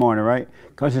early in the morning, right?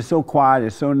 Because it's so quiet,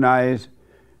 it's so nice.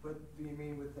 But do you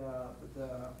mean with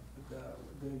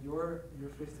your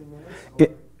 15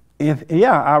 minutes?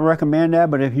 Yeah, I recommend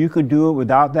that, but if you could do it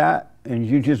without that and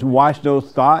you just watch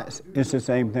those thoughts, it's the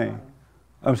same thing.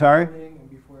 I'm sorry? And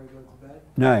before I go to bed,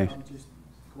 Nice. I'm just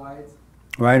quiet.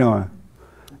 Right on.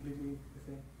 Completely the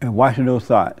thing. And watching those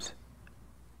thoughts.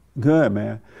 Good,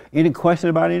 man. Any question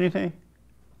about anything?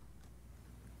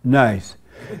 Nice.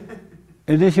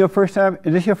 Is this your first time?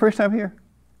 Is this your first time here?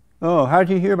 Oh, how did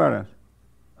you hear about us?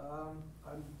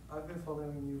 I've been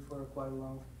following you for quite a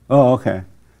long. Oh, okay.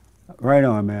 Right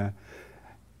on, man.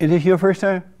 Is this your first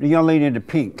time? The young lady in the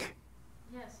pink.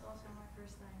 Yes, also my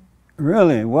first time.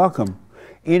 Really? Welcome.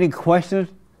 Any questions?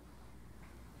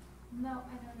 No, I don't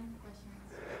have questions.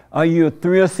 Are you a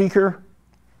thrill seeker?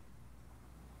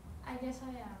 I guess I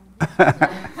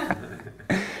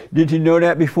am. Did you know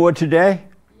that before today?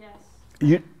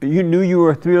 Yes. You knew you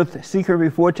were a thrill seeker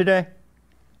before today?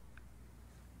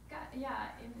 Yeah,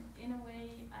 in a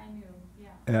way I knew,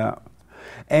 yeah. Yeah.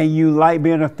 And you like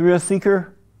being a thrill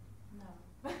seeker? No.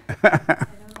 I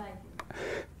don't like it.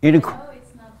 Any I know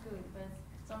it's not good, but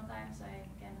sometimes I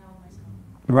can't help myself.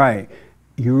 Right.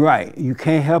 You're right. You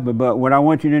can't help it, but what I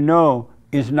want you to know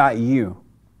is not you.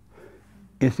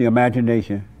 It's the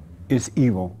imagination. It's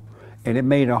evil. And it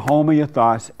made a home of your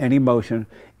thoughts and emotion,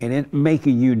 and it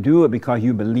making you do it because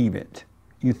you believe it.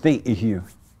 You think it's you.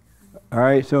 All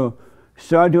right? So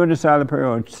start doing the silent prayer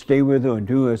or stay with it or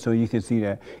do it so you can see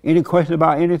that. Any questions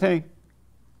about anything?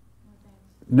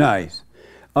 Nice.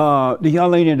 The young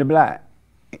lady in the black.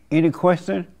 Any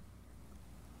question?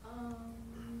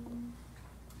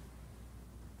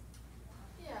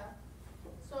 Yeah.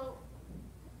 So,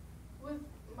 with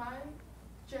my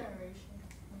generation,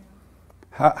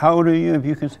 How old are you, if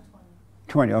you can?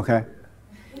 20, okay.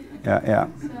 Yeah.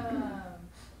 So,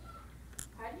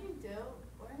 how do you deal,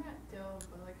 or not deal,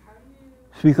 but like how do you...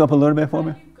 Speak up a little bit for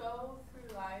me. How do you go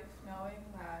through life knowing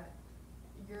that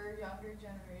your younger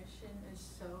generation is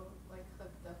so like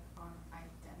hooked up on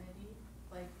identity?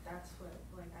 Like that's what,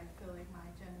 like I feel like my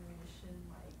generation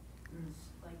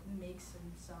like makes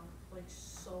themselves like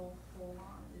so full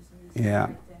on is in this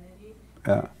identity.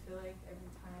 Yeah. I feel like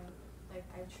every time like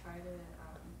I try to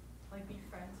like be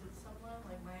friends with someone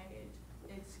like my age,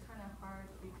 it's kind of hard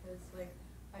because like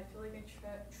I feel like I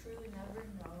truly never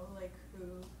know like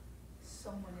who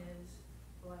someone is,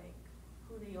 like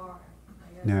who they are,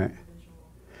 like as an Right. individual.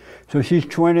 So she's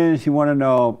 20 and she want to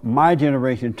know my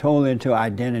generation totally into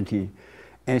identity.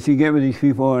 And she get with these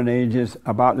people and they just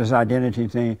about this identity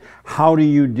thing. How do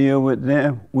you deal with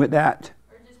them, with that?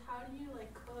 Or just how do you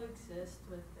like coexist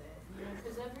with it? You know,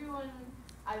 because everyone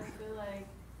I feel like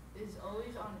is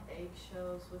always on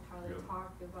eggshells with how they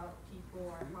talk about people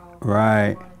or how Right.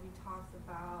 they want to be talked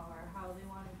about or how they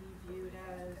want to be viewed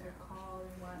as or called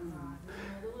and whatnot. You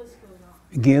know, the list goes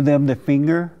on. Give them the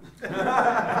finger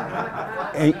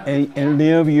and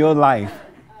live your life.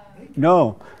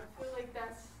 No. I feel like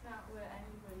that's not what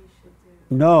anybody should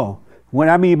do. No. What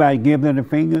I mean by give them the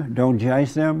finger, don't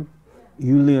judge them.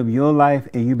 You live your life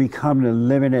and you become the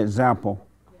living example.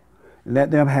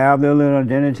 Let them have their little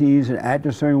identities and act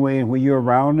a certain way, and when you're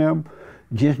around them,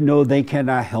 just know they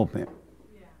cannot help it.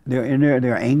 They're in there,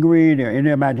 they're angry, they're in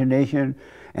their imagination,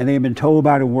 and they've been told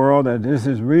by the world that this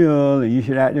is real and you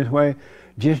should act this way.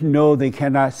 Just know they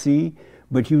cannot see,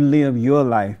 but you live your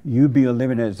life. You be a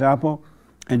living example,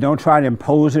 and don't try to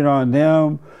impose it on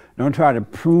them. Don't try to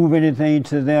prove anything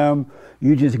to them.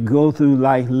 You just go through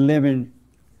life living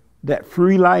that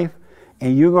free life,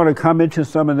 and you're going to come into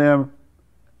some of them,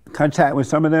 contact with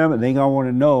some of them, and they're going to want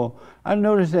to know, I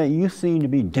noticed that you seem to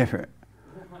be different.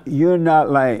 You're not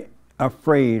like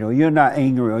afraid, or you're not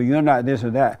angry, or you're not this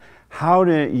or that. How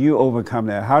did you overcome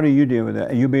that? How do you deal with that?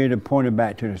 And you'll be able to point it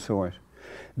back to the source.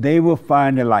 They will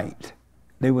find the light.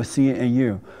 They will see it in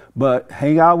you. But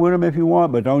hang out with them if you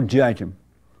want, but don't judge them.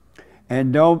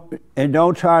 And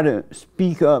don't try to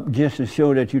speak up just to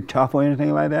show that you're tough or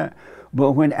anything like that.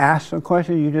 But when asked a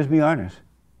question, you just be honest.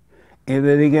 If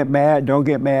they get mad, don't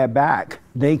get mad back.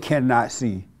 They cannot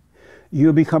see.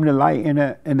 You'll become the light in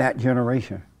that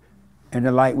generation, and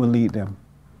the light will lead them.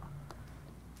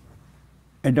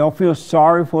 And don't feel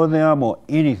sorry for them or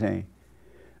anything,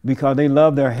 because they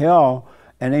love their hell,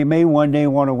 And they may one day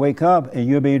want to wake up, and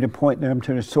you'll be able to point them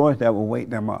to the source that will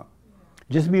wake them up.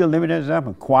 Just be a living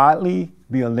example. Quietly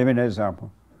be a living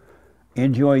example.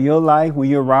 Enjoy your life when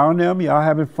you're around them. Y'all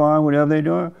having fun, whatever they're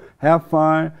doing. Have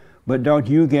fun, but don't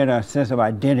you get a sense of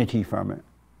identity from it.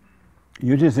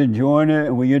 You're just enjoying it,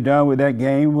 and when you're done with that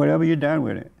game, whatever, you're done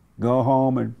with it. Go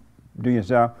home and do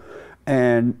yourself.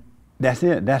 And that's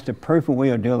it. That's the perfect way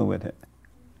of dealing with it.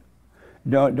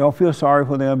 Don't feel sorry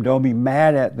for them. Don't be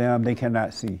mad at them. They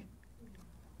cannot see.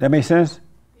 That make sense?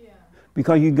 Yeah.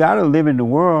 Because you got to live in the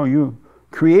world. You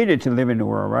created to live in the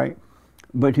world, right?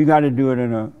 But you got to do it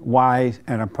in a wise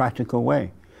and a practical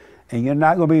way. And you're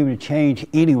not going to be able to change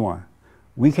anyone.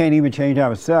 We can't even change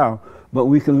ourselves, but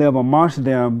we can live amongst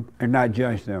them and not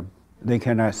judge them. They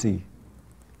cannot see.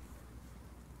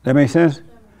 That make sense?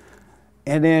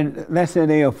 And then let's say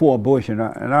they are for abortion,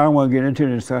 and I don't want to get into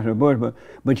the discussion of abortion,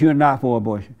 but you're not for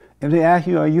abortion. If they ask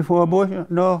you, are you for abortion?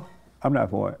 No, I'm not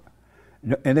for it.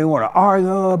 And they want to argue,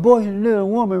 oh, abortion is a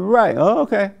woman, right? Oh,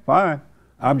 okay, fine.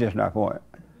 I'm just not for it.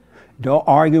 Don't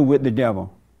argue with the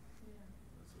devil.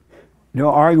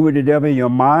 Don't argue with the devil in your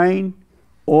mind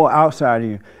or outside of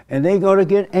you. And they're going to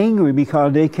get angry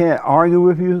because they can't argue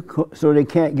with you, so they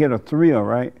can't get a thrill,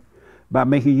 right? By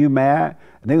making you mad.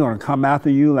 They're going to come after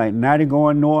you like 90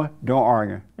 going north. Don't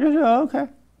argue. You say, oh, okay,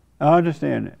 I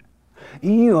understand it.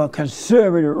 You are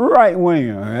conservative right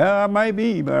winger. Yeah, I might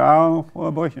be, but I don't for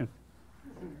abortion.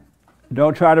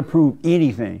 Don't try to prove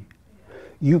anything.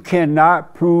 You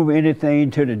cannot prove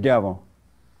anything to the devil.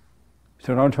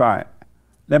 So don't try it.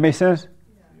 That make sense?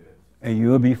 Yeah. And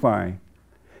you'll be fine.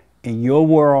 In your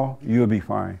world, you'll be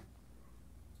fine.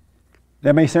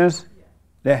 That make sense? Yeah.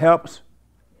 That helps?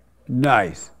 Yeah.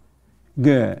 Nice.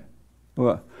 Good.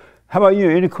 Well, how about you?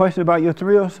 Any questions about your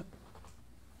thrills?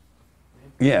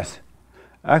 Yes.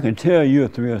 I can tell you're a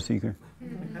thrill seeker. I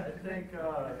think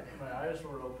my eyes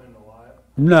were opened a lot.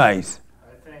 Nice.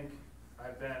 I think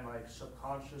I've been like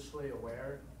subconsciously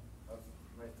aware of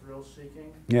my thrill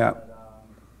seeking. Yeah. But,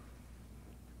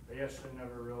 I guess I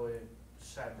never really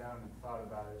sat down and thought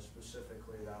about it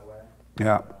specifically that way.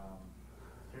 Yeah. But,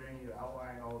 hearing you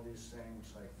outline all these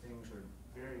things, like things are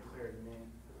very clear to me.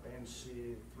 I can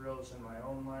see thrills in my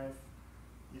own life.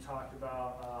 You talked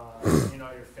about,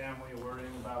 your family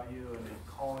worrying about you and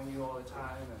calling you all the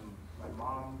time, and my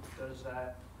mom does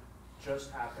that.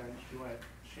 Just happened.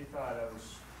 She thought I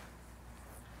was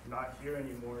not here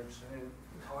anymore because I didn't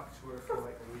talk to her for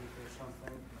like a week or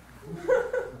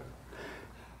something.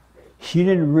 She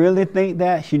didn't really think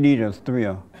that. She needed a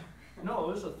thrill. No,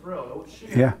 it was a thrill. She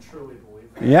Yeah. didn't truly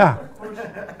believe that. Yeah. Of course.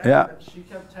 Yeah. She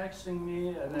kept texting me,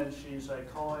 and then she's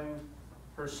like calling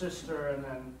her sister, and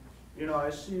then,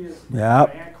 I see Yep.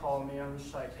 my aunt call me. I'm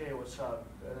just like, hey, what's up?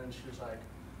 And then she's like,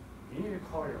 you need to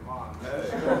call your mom.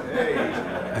 Hey.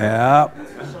 Yep.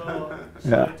 So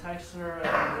Yeah. I text her, and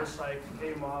I'm just like,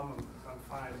 hey, mom, I'm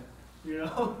fine,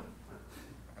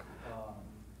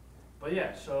 But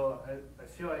yeah, so I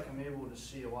feel like I'm able to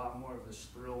see a lot more of this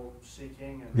thrill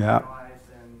seeking in Yeah. my life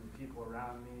and the people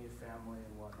around me, family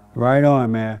and whatnot. Right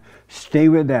on, man. Stay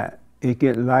with that. It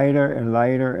gets lighter and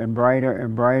lighter and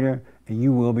brighter, and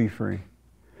you will be free.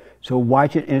 So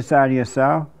watch it inside of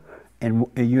yourself, and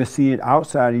you'll see it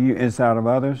outside of you, inside of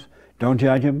others. Don't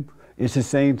judge them. It's the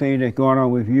same thing that's going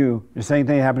on with you. The same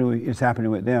thing is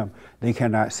happening with them. They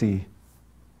cannot see.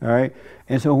 All right?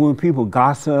 And so when people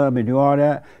gossip and do all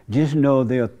that, just know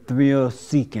they're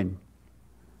thrill-seeking.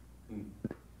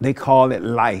 They call it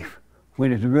life,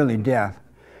 when it's really death.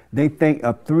 They think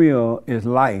a thrill is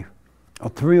life. A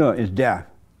thrill is death.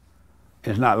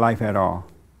 It's not life at all.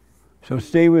 So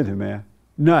stay with it, man.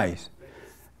 Nice.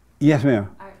 Yes, ma'am.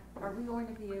 Are we going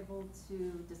to be able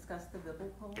to discuss the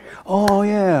biblical? Oh,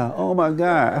 yeah. Oh, my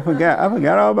God. I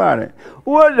forgot all about it.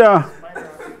 What the?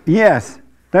 Yes.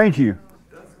 Thank you.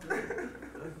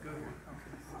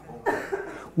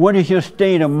 What is your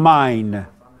state of mind?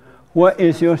 What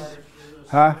is your...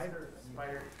 Huh?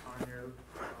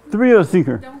 Thrill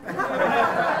seeker.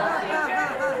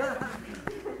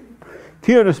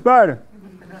 Kill the spider.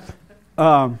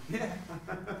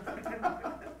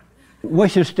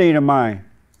 What's your state of mind?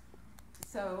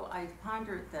 So I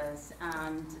pondered this,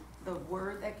 and the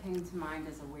word that came to mind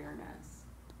is awareness.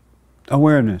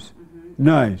 Awareness. Mm-hmm.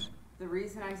 Nice. The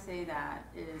reason I say that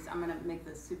is, I'm going to make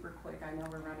this super quick. I know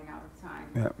we're running out of time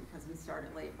because we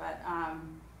started late, but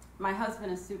my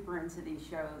husband is super into these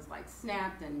shows like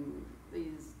Snapped and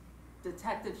these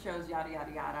detective shows, yada,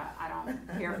 yada, yada. I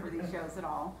don't care for these shows at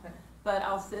all, but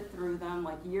I'll sit through them.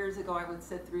 Like years ago, I would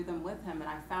sit through them with him, and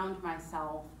I found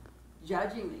myself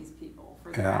judging these people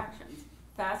for their actions.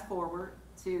 Fast forward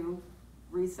to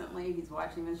recently, he's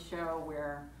watching this show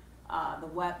where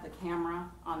the camera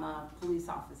on the police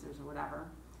officers or whatever.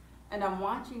 And I'm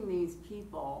watching these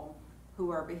people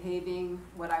who are behaving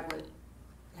what I would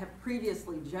have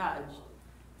previously judged.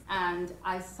 And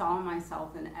I saw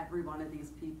myself in every one of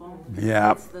these people.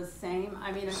 Yeah. It's the same.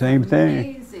 I mean, it's Same thing.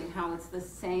 amazing how it's the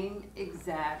same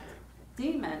exact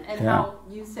demon. And Yeah. how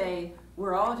you say,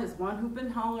 we're all just one hoop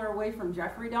and holler away from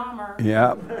Jeffrey Dahmer.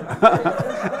 Yeah.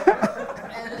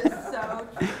 And it's so,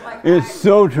 like, It's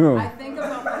so true. I think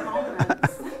about the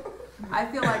moments. I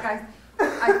feel like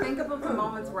I think about the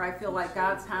moments where I feel like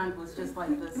God's hand was just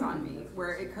like this on me,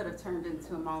 where it could have turned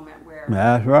into a moment where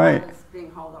That's right. I was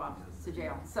being hauled off to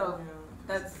jail. So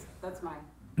that's my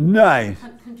Nice.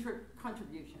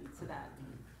 contribution to that.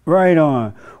 Right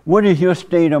on. What is your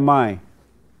state of mind?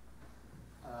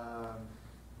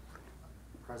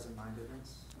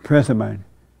 Present-mindedness. Present mind.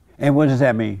 And what does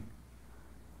that mean?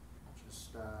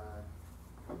 Just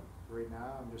right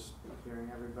now, I'm just hearing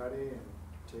everybody and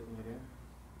taking it in.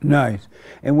 Nice.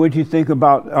 And what do you think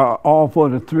about all for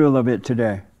the thrill of it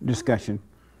today discussion?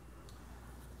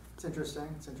 It's interesting.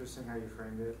 It's interesting how you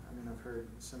framed it. I mean, I've heard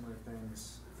similar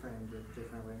things framed it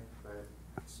differently, but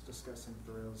discussing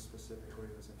thrills specifically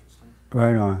was interesting.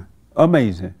 Right on.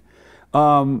 Amazing.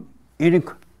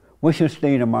 What's your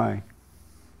state of mind?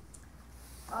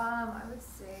 I would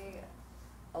say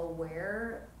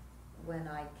aware when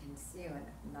I can see and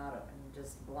not and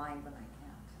just blind when I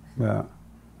can't. Yeah.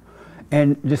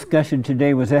 And discussion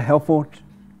today, was that helpful?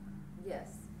 Yes,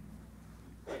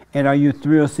 And are you a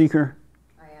thrill seeker?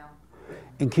 I am.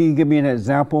 And can you give me an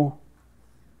example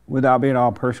without being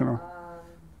all personal?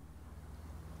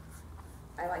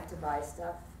 I like to buy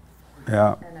stuff.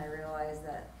 Yeah. And I realize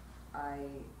that I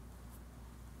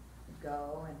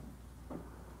go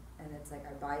and it's like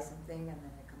I buy something and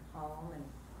then I come home and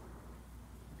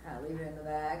kind of leave it in the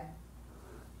bag.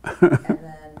 And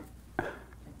then I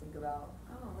think about,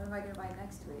 oh, what am I going to buy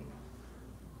next week?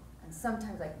 And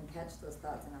sometimes I can catch those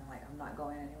thoughts and I'm like, I'm not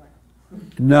going anywhere.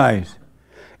 Nice.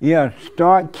 Yeah,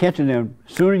 start catching them.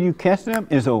 Sooner you catch them,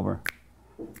 it's over.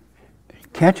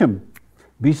 Catch them.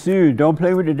 Be serious. Don't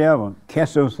play with the devil.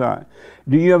 Catch those thoughts.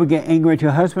 Do you ever get angry at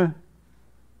your husband?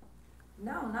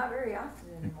 No, not very often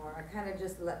anymore. I kind of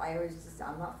just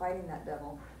I'm not fighting that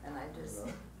devil. And I just,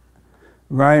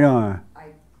 Right on.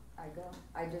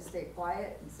 I just stay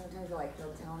quiet, and sometimes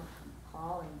he'll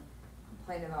call and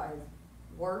complain about his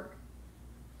work,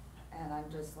 and I'm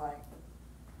just like,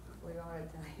 what do you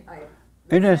want to tell you?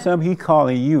 Isn't that something he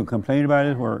calling you, complaining about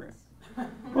his work?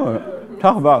 Well,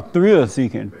 talk about thrill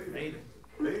seeking.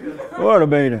 What a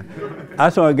beta. I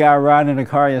saw a guy riding in the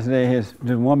car yesterday, this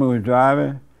woman was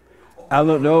driving. I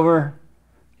looked over,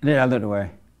 then I looked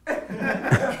away.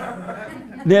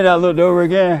 Then I looked over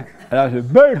again, and I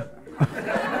said, beta.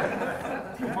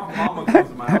 My mama comes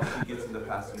to my house, she gets in the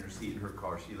passenger seat in her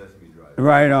car, she lets me drive.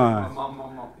 Right on. My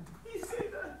mom. You say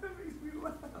that makes me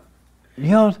laugh. You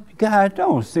know, God,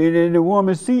 don't sit in the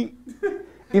woman's seat.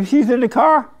 If she's in the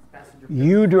car,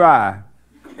 you drive.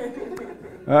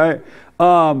 All right?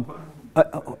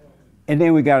 And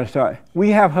then we got to start. We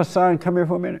have Hassan come here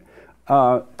for a minute.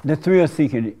 The thrill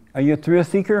seeker. Are you a thrill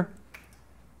seeker?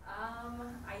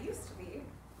 I used to be.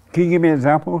 Can you give me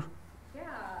examples? Yeah,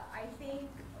 I think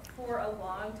for a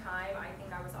long time, I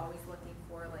think I was always looking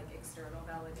for like external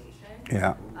validation.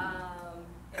 Yeah.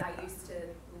 And I used to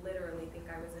literally think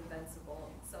I was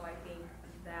invincible. So I think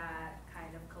that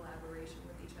kind of collaboration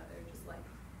with each other just like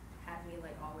had me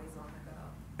like always on the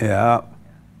go. Yeah.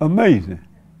 Amazing.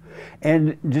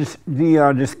 And just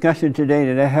the discussion today,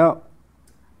 did that help?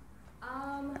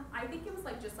 I think it was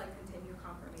like just like continued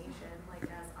confirmation, like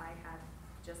as I had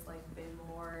just like been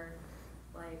more,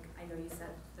 like I know you said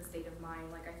the state of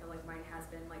mind, like I feel like mine has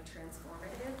been like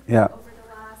transformative over the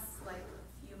last like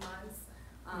few months,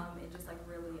 and just like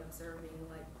really observing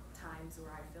like times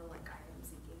where I feel like I am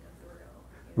seeking a thrill.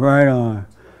 Right on.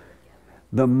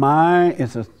 The mind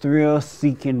is a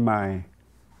thrill-seeking mind.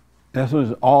 That's what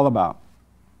it's all about.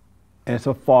 It's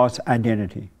a false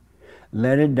identity.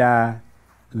 Let it die.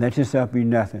 Let yourself be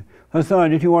nothing. Hassan,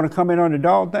 did you want to comment on the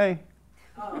dog thing?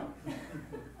 Oh.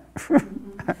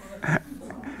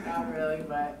 Not really,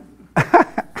 but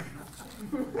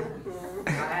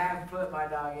I have put my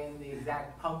dog in the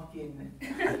exact pumpkin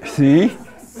See?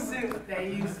 suit that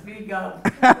you speak of.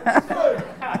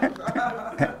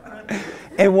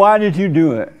 And why did you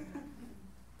do it?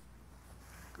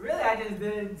 Really, I just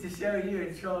did it to show you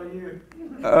and troll you.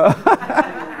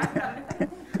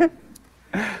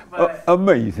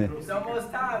 Amazing. It's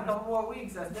almost time, a couple more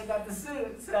weeks. I still got the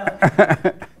suit, so.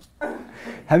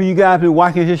 Have you guys been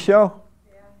watching his show?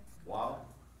 Yeah. Wow.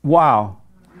 Wow.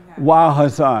 Okay. Wow,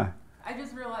 Hassan. I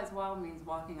just realized wow means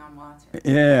Walking on water.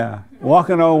 Yeah,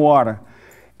 Walking on Water.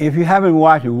 If you haven't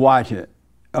watched it, watch it.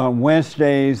 On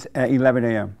Wednesdays at 11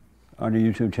 a.m. on the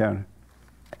YouTube channel.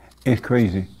 It's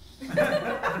crazy.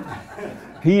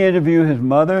 He interviewed his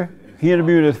mother. He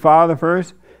interviewed his father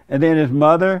first, and then his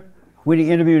mother. When he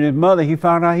interviewed his mother, he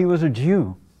found out he was a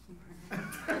Jew.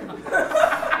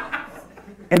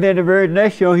 And then the very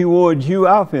next show, he wore a Jew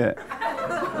outfit.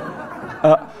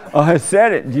 A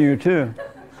Hasidic Jew, too.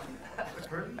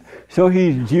 So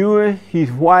he's Jewish, he's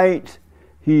white,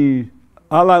 he's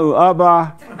Allahu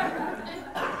Abba.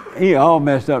 He all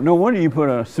messed up. No wonder you put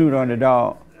a suit on the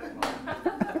dog.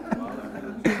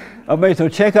 Okay, so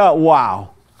check out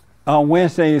WOW on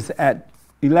Wednesdays at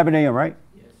 11 a.m., right?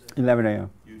 Yes, sir. 11 a.m.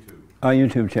 YouTube.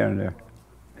 YouTube channel there.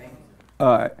 Thank you.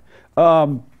 All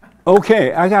right.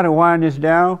 Okay, I got to wind this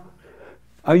down.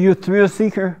 Are you a thrill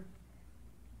seeker?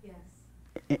 Yes.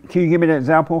 Can you give me an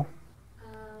example?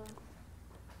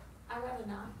 I'd rather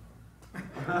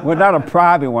not. Well, not a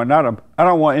private one.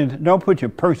 Don't put your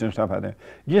personal stuff out there.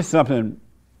 Just something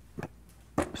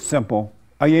simple.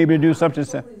 Are you able to do something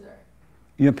simple?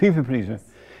 You're a people pleaser.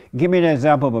 Give me an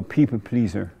example of a people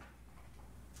pleaser.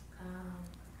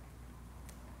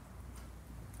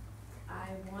 I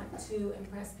want to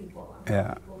impress people. I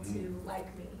Yeah. want people to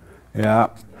like me. Yeah,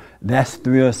 that's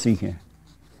thrill seeking.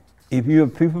 If you're a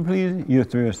people pleaser, you're a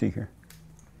thrill seeker.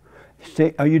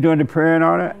 Are you doing the prayer and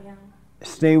all that? I am.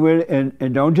 Stay with it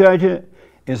and don't judge it.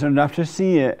 It's enough to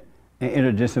see it and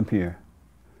it'll disappear.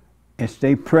 And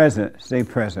stay present. Stay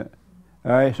present.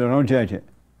 All right, so don't judge it.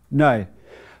 Nice.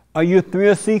 Are you a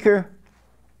thrill seeker?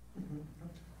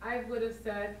 I would have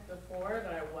said before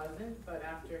that I wasn't, but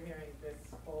after hearing this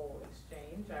whole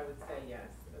exchange, I would say yes,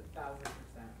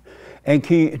 1,000%. And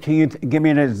can you give me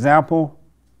an example?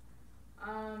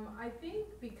 I think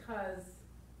because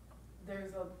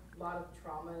there's a lot of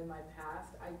trauma in my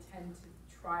past, I tend to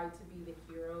try to be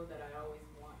the hero that I always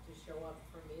want to show up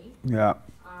for me. Yeah.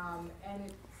 And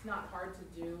it's not hard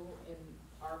to do in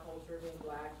our culture, being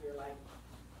black. You're like,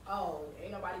 oh,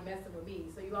 ain't nobody messing with me.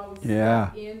 So you always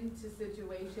step into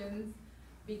situations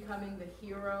becoming the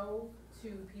hero to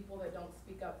people that don't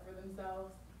speak up for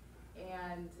themselves.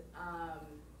 And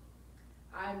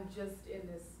I'm just in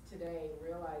this today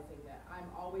realizing that I'm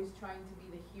always trying to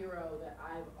be the hero that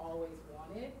I've always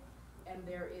wanted. And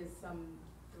there is some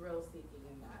thrill seeking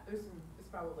in that. It's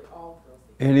probably all thrill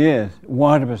seeking. It is,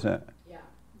 100%.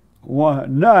 Yeah.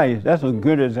 Nice, that's a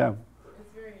good example. It's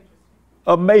very interesting.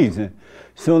 Amazing.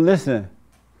 So listen,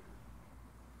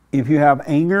 if you have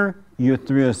anger, you're a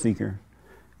thrill seeker.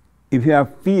 If you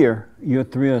have fear, you're a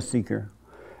thrill seeker.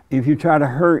 If you try to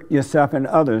hurt yourself and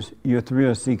others, you're a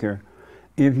thrill seeker.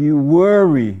 If you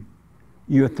worry,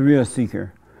 you're a thrill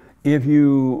seeker. If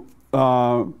you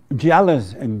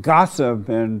jealous and gossip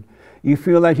and you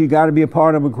feel like you got to be a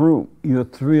part of a group, you're a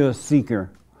thrill seeker.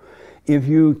 If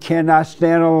you cannot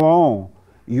stand alone,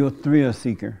 you're a thrill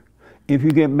seeker. If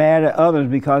you get mad at others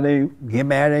because they get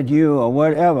mad at you or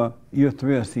whatever, you're a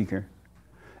thrill seeker.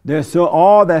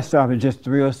 All that stuff is just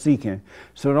thrill seeking.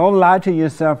 So don't lie to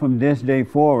yourself from this day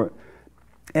forward.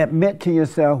 Admit to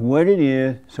yourself what it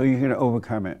is so you can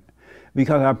overcome it.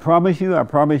 Because I promise you,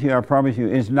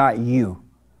 it's not you.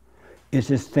 It's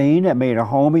this thing that made a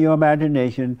home of your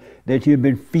imagination that you've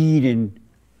been feeding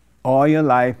all your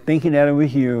life, thinking that it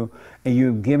was you, and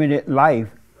you've given it life,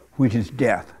 which is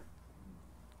death.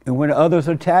 And when others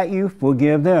attack you,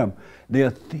 forgive them.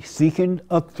 They're seeking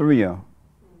a thrill.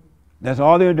 That's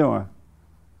all they're doing.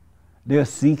 They're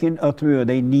seeking a thrill.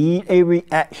 They need a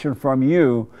reaction from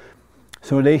you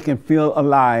so they can feel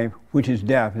alive, which is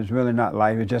death. It's really not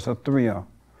life. It's just a thrill.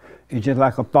 It's just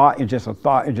like a thought. It's just a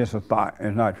thought. It's just a thought.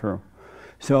 It's not true.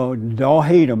 So don't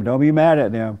hate them. Don't be mad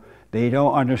at them. They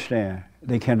don't understand.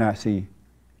 They cannot see.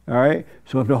 All right?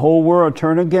 So if the whole world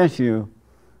turn against you,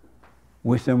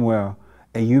 wish them well.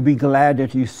 And you be glad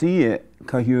that you see it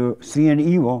because you're seeing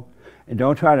evil. And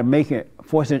don't try to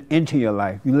force it into your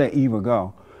life. You let evil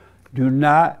go. Do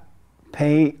not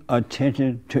pay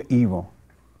attention to evil.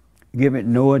 Give it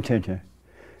no attention.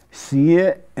 See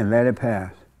it and let it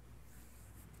pass.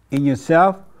 In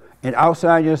yourself and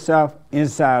outside yourself,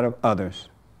 inside of others.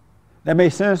 That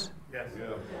makes sense? Yes.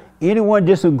 Yeah. Anyone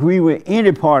disagree with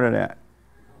any part of that?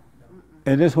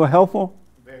 Is this what helpful?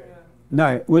 Very.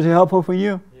 No. Was it helpful for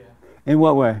you? Yeah. In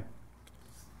what way?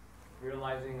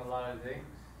 Realizing a lot of things,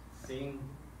 seeing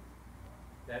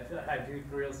that I do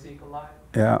thrill seek a lot.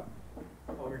 Yeah.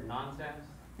 Over nonsense.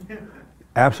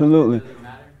 Absolutely. It doesn't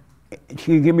matter.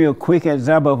 Can you give me a quick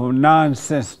example of a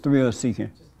nonsense thrill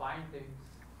seeking? Just buying things.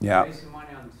 Yeah. Wasting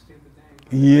money on stupid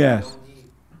things. Yes. That you don't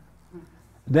need.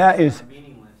 That is,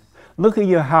 Meaningless. Look at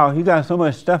your house. You got so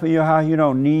much stuff in your house you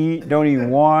don't need, don't even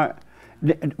want.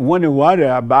 Wonder why did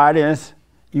I buy this?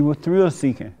 You were thrill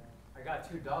seeking. I got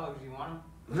 2 dogs. You want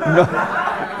them? No.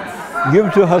 Give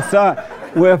them to her son.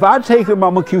 Well, if I take them,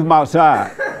 I'm going to keep them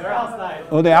outside. They're outside.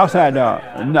 Oh, they're outside now.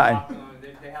 Yeah, Nice.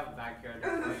 they have a backyard.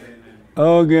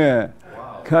 Oh, good.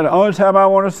 Because the only time I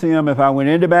want to see them if I went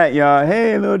in the backyard,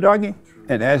 hey, little doggy,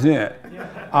 and that's it.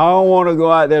 I don't want to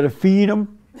go out there to feed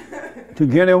them, to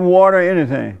get them water,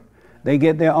 anything. They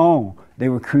get their own. They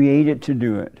were created to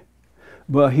do it.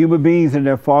 But human beings in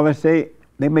their fallen state,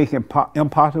 they make it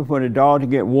impossible for the dog to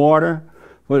get water,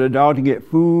 for the dog to get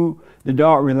food. The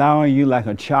dog rely on you like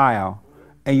a child,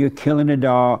 and you're killing the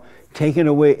dog, taking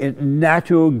away its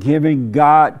natural giving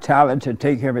God talent to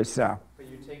take care of itself. But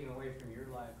you're taking away from your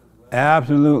life as well.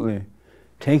 Absolutely.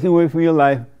 Taking away from your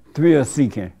life, thrill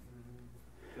seeking.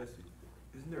 Jesse,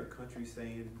 isn't there a country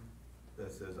saying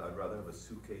that says, I'd rather have a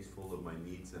suitcase full of my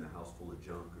needs than a house full of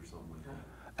junk or something like that?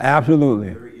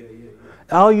 Absolutely.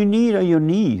 All you need are your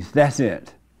needs. That's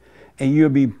it. And you'll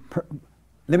be,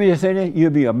 let me just say this, you'll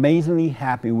be amazingly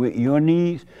happy with your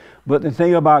needs. But the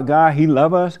thing about God, He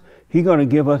loves us. He's going to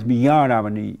give us beyond our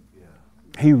need. Yeah.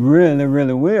 He really,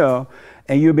 really will.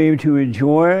 And you'll be able to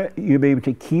enjoy it. You'll be able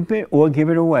to keep it or give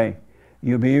it away.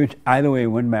 You'll be able to, either way, it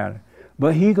wouldn't matter.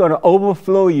 But He's going to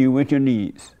overflow you with your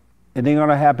needs. And they're going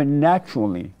to happen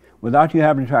naturally without you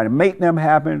having to try to make them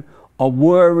happen or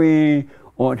worry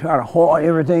or try to hoard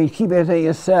everything, keep everything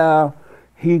yourself.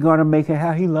 He's going to make it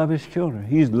happen. He loves His children.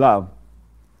 He's love.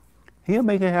 He'll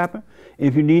make it happen.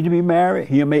 If you need to be married,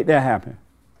 He'll make that happen.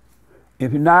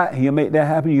 If you're not, He'll make that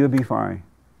happen. You'll be fine.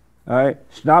 All right?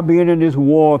 Stop being in this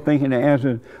war thinking the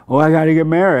answer is, oh, I got to get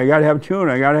married. I got to have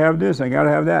children. I got to have this. I got to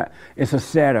have that. It's a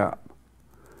setup.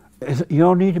 You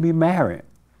don't need to be married.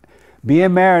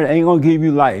 Being married ain't going to give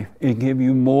you life. It'll give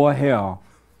you more hell.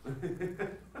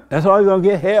 That's all you're going to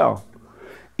get, hell.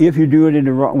 If you do it in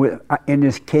the wrong, in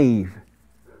this cave.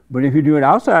 But if you do it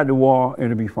outside the wall,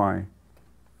 it'll be fine.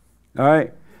 All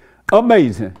right?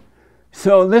 Amazing.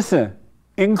 So listen,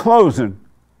 in closing,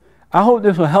 I hope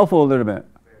this was helpful a little bit.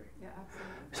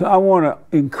 So I want to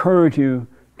encourage you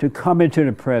to come into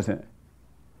the present.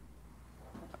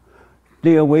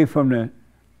 Stay away from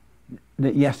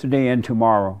the yesterday and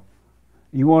tomorrow.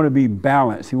 You want to be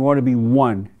balanced. You want to be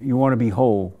one. You want to be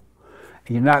whole.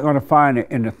 You're not going to find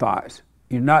it in the thoughts.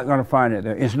 You're not going to find it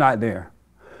there. It's not there.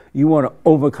 You want to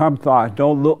overcome thoughts.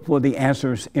 Don't look for the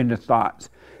answers in the thoughts.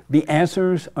 The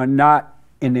answers are not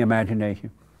in the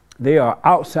imagination. They are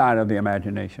outside of the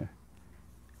imagination,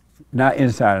 not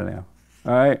inside of them.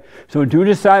 All right? So do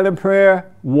the silent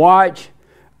prayer, watch,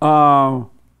 and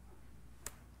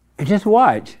just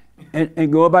watch. And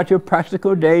go about your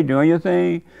practical day doing your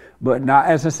thing, but not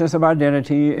as a sense of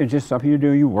identity. It's just something you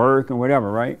do, you work and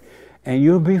whatever, right? And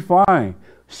you'll be fine.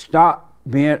 Stop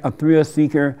being a thrill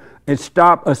seeker and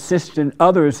stop assisting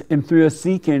others in thrill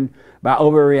seeking by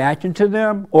overreacting to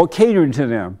them or catering to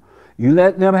them. You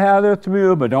let them have their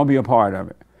thrill, but don't be a part of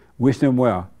it. Wish them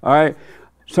well. All right?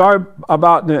 Sorry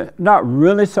about not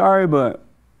really sorry, but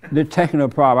the technical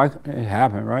problem. It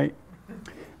happened, right?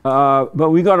 But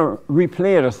we're going to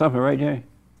replay it or something, right, Jay?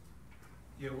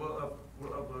 Yeah, we'll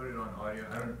upload it on audio.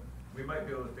 We might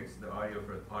be able to fix the audio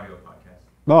for the audio podcast.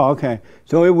 Oh, okay.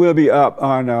 So it will be up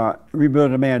on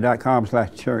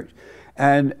rebuildingtheman.com/church.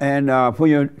 And for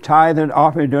your tithe and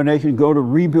offering donation, go to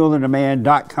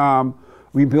rebuildingtheman.com,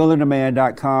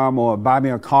 rebuildingtheman.com, or buy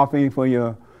me a coffee for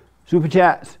your super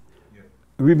chats. Yep.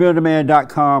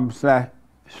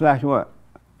 rebuildingtheman.com/slash what?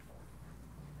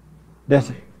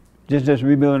 That's just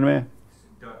rebuilding the man.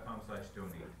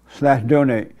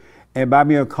 /donate. And buy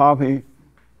me a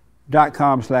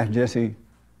coffee.com/Jesse.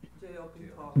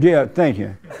 Yeah, thank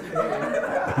you.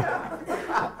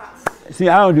 See,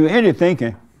 I don't do any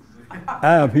thinking.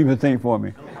 I have people think for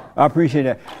me. I appreciate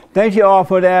that. Thank you all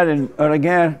for that. And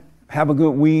again, have a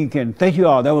good week. And thank you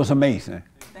all. That was amazing.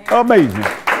 Amazing.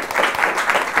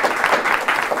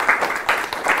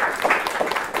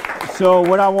 So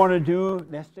what I want to do,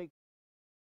 let's take